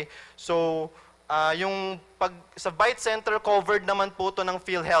 Okay? So, sa bite center, covered naman po ito ng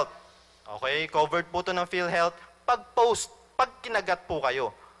PhilHealth. Okay? Covered po ito ng PhilHealth. Pag kinagat po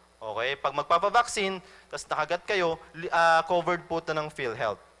kayo. Okay? Pag magpapavaccine, tapos nakagat kayo, covered po ito ng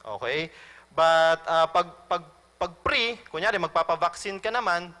PhilHealth. Okay? But pag pre, kunyari magpapavaccine ka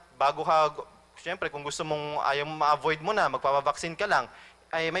naman, bago ka, siyempre kung gusto mong ayaw ma-avoid mo na, magpapavaccine ka lang,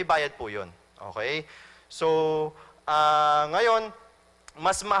 ay may bayad po yun. Okay? So, ngayon,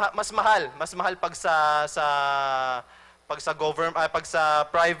 mas mahal pag sa government, pag sa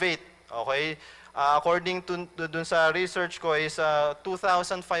private. Okay? According to dun sa research ko is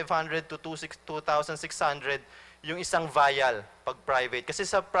 2,500 to 2,600 yung isang vial pag private. Kasi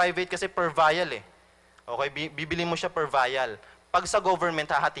sa private kasi per vial eh. Okay, bibili mo siya per vial. Pag sa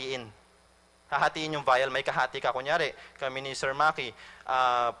government, hahatiin. Hahatiin yung vial, may kahati ka. Kunyari, kami ni Sir Maki,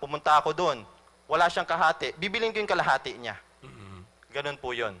 pumunta ako doon, wala siyang kahati, bibilin ko yung kalahati niya. Ganun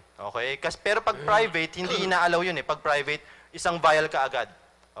po yun. Okay? Pero pag private, hindi inaalaw yun eh. Pag private, isang vial ka agad.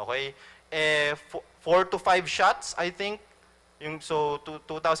 Okay? 4 to 5 shots, I think. So,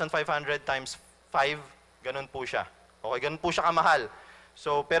 2,500 times 5, ganun po siya. Okay? Ganun po siya kamahal.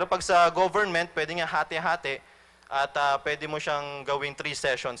 So, pero pag sa government, pwede nga hati-hati at pwede mo siyang gawing 3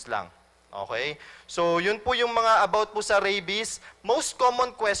 sessions lang. Okay? So, yun po yung mga about po sa rabies. Most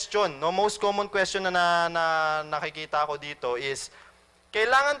common question, no? Most common question na nakikita ko dito is,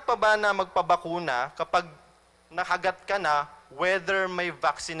 kailangan pa ba na magpabakuna kapag nakagat ka na, whether may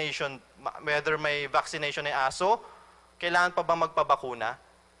vaccination ng aso, kailangan pa ba magpabakuna?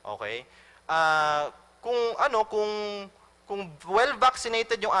 Okay? Kung well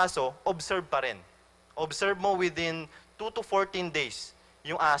vaccinated yung aso, observe pa rin. Observe mo within 2 to 14 days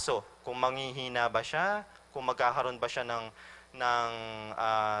yung aso. Kung manghihina ba siya, kung magkakaroon ba siya ng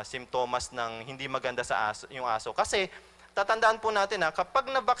simptomas ng hindi maganda sa yung aso. Kasi, tatandaan po natin kapag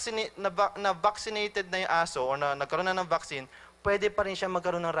na-vaccinated na yung aso o nagkaroon na ng vaccine, pwede pa rin siya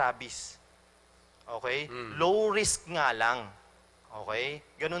magkaroon ng rabies. Okay? Low risk nga lang. Okay?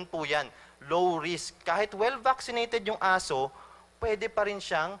 Ganun po yan. Low risk. Kahit well-vaccinated yung aso, pwede pa rin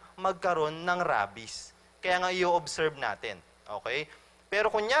siyang magkaroon ng rabies. Kaya nga i-observe natin. Okay? Pero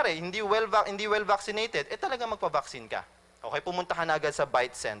kunyari, hindi well-vaccinated, talaga magpa-vaccine ka. Okay? Pumunta ka na agad sa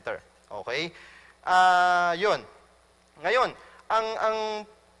bite center. Okay? Yun. Ngayon,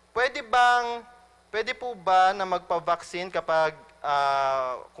 pwede po ba na magpa-vaccine kapag,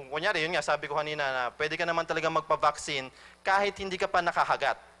 kung kunyari, yun nga, sabi ko kanina na pwede ka naman talaga magpa-vaccine kahit hindi ka pa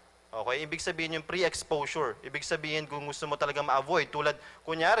nakahagat. Okay? Ibig sabihin yung pre-exposure. Ibig sabihin kung gusto mo talaga ma-avoid. Tulad,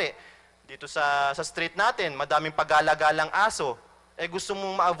 kunyari, dito sa street natin, madaming pagala-galang aso. Gusto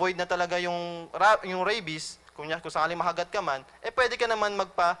mong ma-avoid na talaga yung rabies, kung sakaling mahagat ka man, pwede ka naman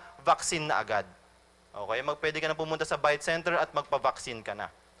magpa-vaccine na agad. Okay? Pwede ka na pumunta sa bite center at magpa-vaccine ka na.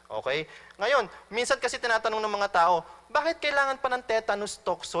 Okay? Ngayon, minsan kasi tinatanong ng mga tao, bakit kailangan pa ng tetanus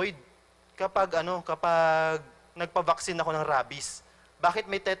toxoid kapag nagpa-vaccine ako ng rabies? Bakit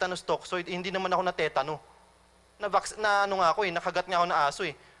may tetanus toxoid? Hindi naman ako na-tetano. Nakagat nga ako na aso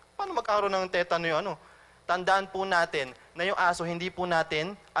eh. Paano magkaroon ng tetano yung Tandaan po natin na yung aso, hindi po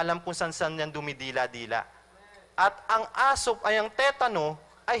natin alam kung saan yan dumidila-dila. At ang aso ay ang tetano,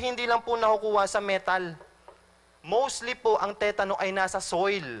 ay hindi lang po nakukuha sa metal. Mostly po, ang tetano ay nasa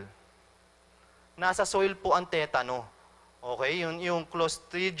soil. Nasa soil po ang tetano. Okay? Yung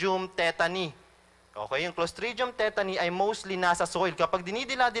Clostridium tetani. Okay? Yung Clostridium tetani ay mostly nasa soil. Kapag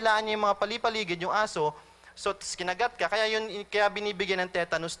dinidila-dilaan niya yung mga palipaligid, yung aso, so kinagat ka, kaya binibigyan ng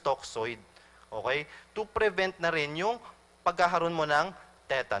tetanus toxoid. Okay? To prevent na rin yung pagkakaroon mo ng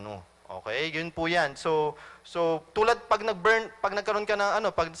tetano. Okay? Yun po yan. So tulad pag nagkaroon ka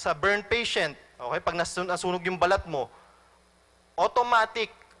ng pag sa burn patient, okay, pag nasunog yung balat mo,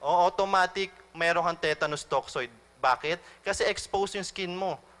 automatic mayroon kang tetanus toxoid. Bakit? Kasi exposed yung skin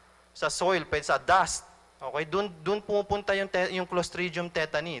mo sa soil, sa dust. Okay? Doon pumupunta yung Clostridium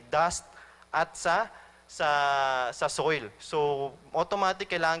tetani, dust at sa soil. So automatic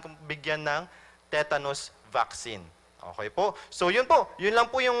kailangan kong bigyan ng tetanus vaccine. Okay po. So yun po. Yun lang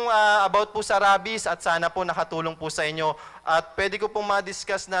po yung about po sa rabies at sana po nakatulong po sa inyo. At pwede ko pong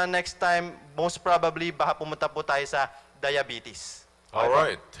ma-discuss na next time, most probably, baka pumunta po tayo sa diabetes. Okay.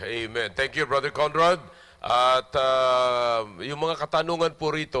 Alright. Amen. Thank you, Brother Conrad. At yung mga katanungan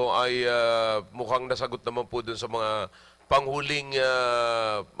po rito ay mukhang nasagot naman po dun sa mga panghuling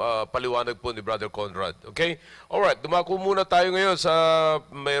paliwanag po ni Brother Conrad. Okay? Alright, dumako muna tayo ngayon sa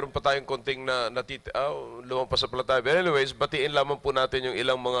mayroon pa tayong konting lumampas sa pala tayo. But anyways, batiin lamang po natin yung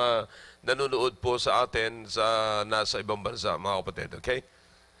ilang mga nanonood po sa atin nasa ibang bansa, mga kapatid. Okay?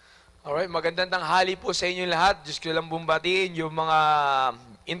 Alright, magandang tanghali po sa inyo lahat. Diyos ko lang bumbatiin yung mga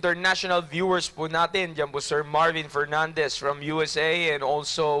international viewers po natin. Diyan po Sir Marvin Fernandez from USA and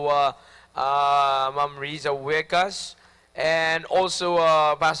also Ma'am Riza Huecas. And also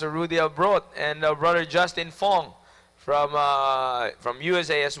Pastor Rudy Albrot and Brother Justin Fong from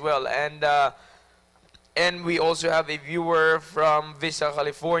USA as well. And we also have a viewer from Vista,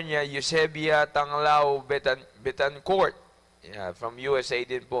 California, Eusebia Tanglao Betancourt, from USA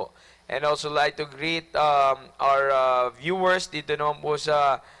din po. And also like to greet our viewers dito naman po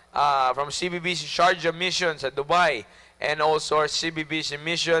sa from CBBC Sharjah Mission sa Dubai, and also our CBBC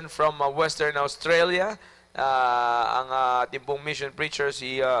Mission from Western Australia. Ang ating pong mission preacher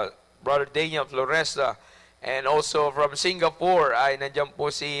si Brother Daniel Floresta, and also from Singapore ay nandiyan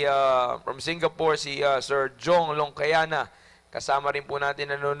po from Singapore si Sir Jong Longkayana, Kasama rin po natin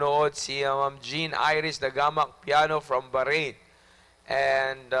nanonood si Ma'am Jean Iris Dagamak Piano from Bahrain.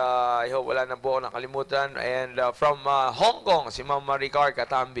 And I hope wala na po ako nakalimutan. And from Hong Kong, si Ma'am Maricar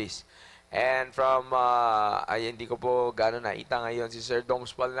Katambis. And from, hindi ko po gano'n naita ngayon si Sir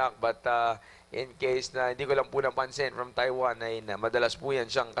Doms Palnak. But in case na hindi ko lang po napansin from Taiwan, ay madalas po yan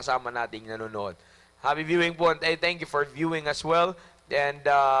siyang kasama nating nanonood. Happy viewing po. And thank you for viewing as well. And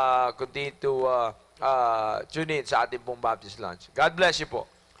continue to tune in sa ating pong Baptist Lunch. God bless you po.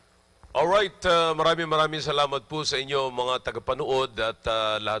 Alright, maraming salamat po sa inyo mga tagapanood at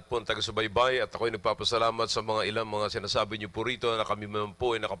lahat po ang taga-subaybay at ako'y nagpapasalamat sa mga ilang mga sinasabi niyo po rito na kami naman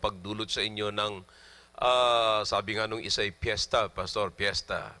po ay nakapagdulot sa inyo ng sabi nga nung isa ay piyesta, Pastor,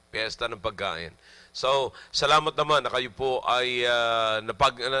 piyesta ng pagkain. So, salamat naman na kayo po ay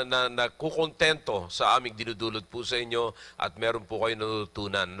nakukontento sa aming dinudulot po sa inyo at meron po kayo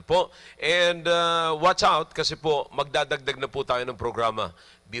natutunan po. And watch out kasi po magdadagdag na po tayo ng programa.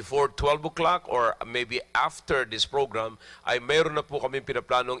 Before 12 o'clock or maybe after this program, ay mayroon na po kami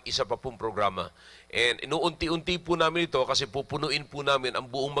pinaplanong isa pa pong programa. And inuunti-unti po namin ito kasi pupunuin po namin ang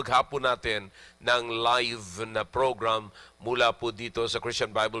buong maghapon natin ng live na program mula po dito sa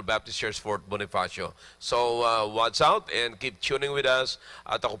Christian Bible Baptist Church Fort Bonifacio. So watch out and keep tuning with us.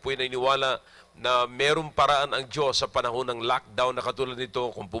 At ako po ay naniniwala na merong paraan ang Diyos sa panahon ng lockdown na katulad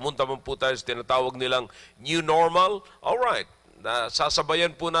nito. Kung pumunta man po tayo sa tinatawag nilang new normal, alright.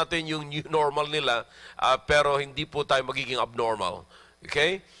 Sasabayan po natin yung new normal nila, pero hindi po tayo magiging abnormal.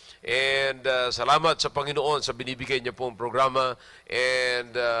 Okay? And salamat sa Panginoon sa binibigay niya pong programa. And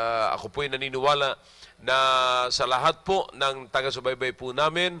ako po ay naniniwala na sa lahat po ng taga-subaybay po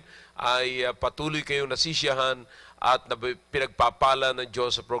namin ay patuloy kayong nasisiyahan at pinagpapala ng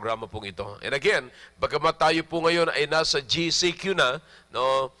Diyos sa programa pong ito. And again, bagamat tayo po ngayon ay nasa GCQ na,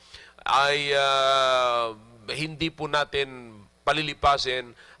 no, ay hindi po natin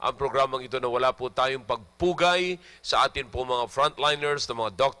palilipasin ang programang ito na wala po tayong pagpugay sa atin po mga frontliners, na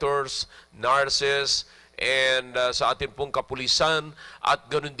mga doctors, nurses, and sa atin pong kapulisan at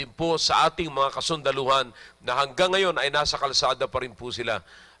ganoon din po sa ating mga kasundaluhan na hanggang ngayon ay nasa kalsada pa rin po sila.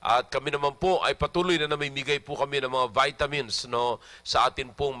 At kami naman po ay patuloy na namimigay po kami ng mga vitamins, no, sa atin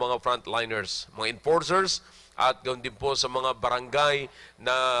pong mga frontliners, mga enforcers, at ganoon din po sa mga barangay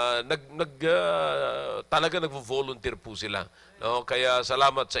na talaga nagvo-volunteer po sila. No? Kaya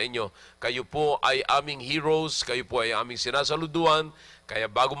salamat sa inyo. Kayo po ay aming heroes, kayo po ay aming sinasaluduan. Kaya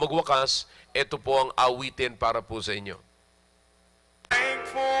bago magwakas, ito po ang awitin para po sa inyo.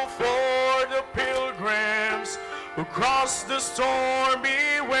 Thankful for the pilgrims who crossed the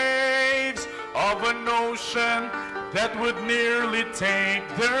stormy waves of an ocean that would nearly take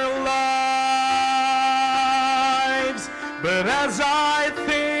their lives. But as I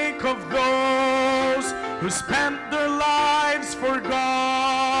think of those who spent their lives for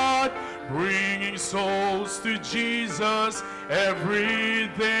God, bringing souls to Jesus every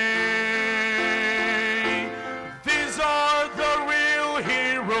day, these are the real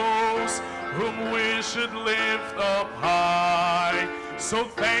heroes whom we should lift up high. So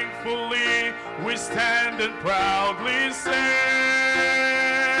thankfully we stand and proudly say,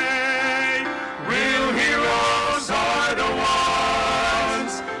 real heroes are the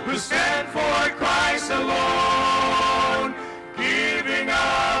ones who stand for Christ alone, giving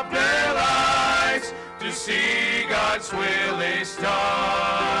up their lives to see God's will is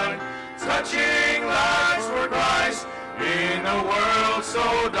done, touching lives for Christ in a world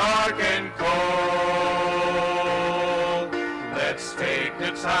so dark and cold. Let's take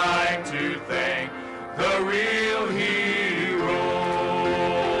the time to thank the real heroes.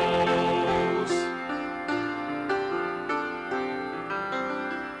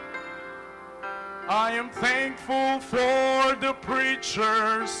 I am thankful for the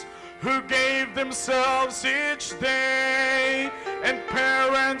preachers who gave themselves each day, and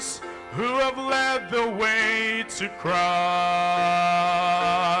parents who have led the way to Christ.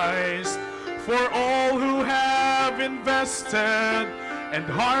 For all who have invested and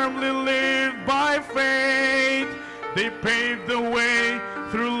harmlessly lived by faith, they paved the way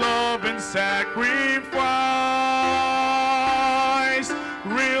through love and sacrifice.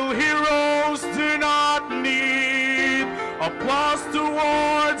 Real heroes do not need applause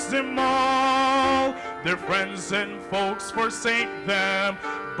towards them all. Their friends and folks forsake them.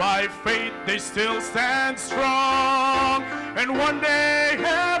 By faith they still stand strong. And one day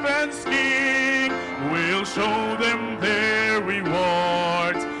heaven's King will show them their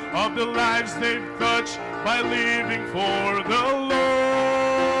rewards of the lives they've touched by living for the Lord.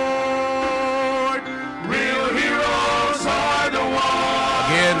 Real heroes are the ones.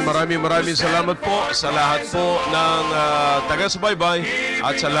 Again, maraming salamat po sa lahat po ng taga-subaybay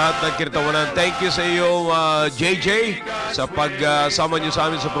at sa lahat ng kirtawanan. Thank you sa iyo, JJ, sa pagsama niyo sa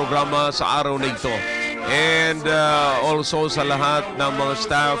amin sa programa sa araw na ito. And also sa lahat ng mga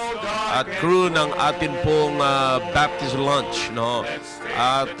staff at crew ng atin pong Baptist Lunch, no?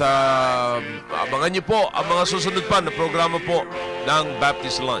 At abangan niyo po ang mga susunod pa na programa po ng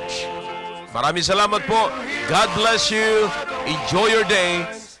Baptist Lunch. Maraming salamat po. God bless you. Enjoy your day.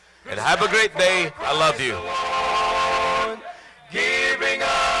 And have a great day. I love you. Giving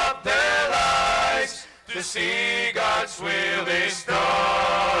up their lives to see God's will is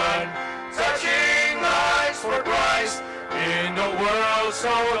done. Touching lives for Christ in a world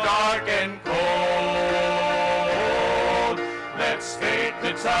so dark and cold. Let's take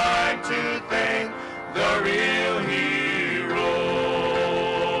the time to thank the real heroes.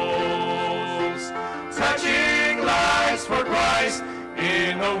 Touching lives for Christ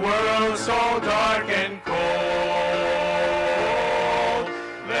in a world so dark and cold.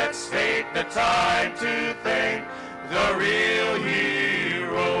 Let's take the time to thank the real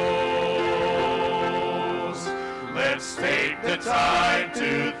heroes. Let's take the time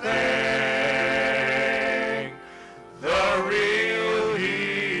to thank